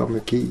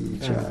Bhagavatam ki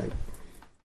jai.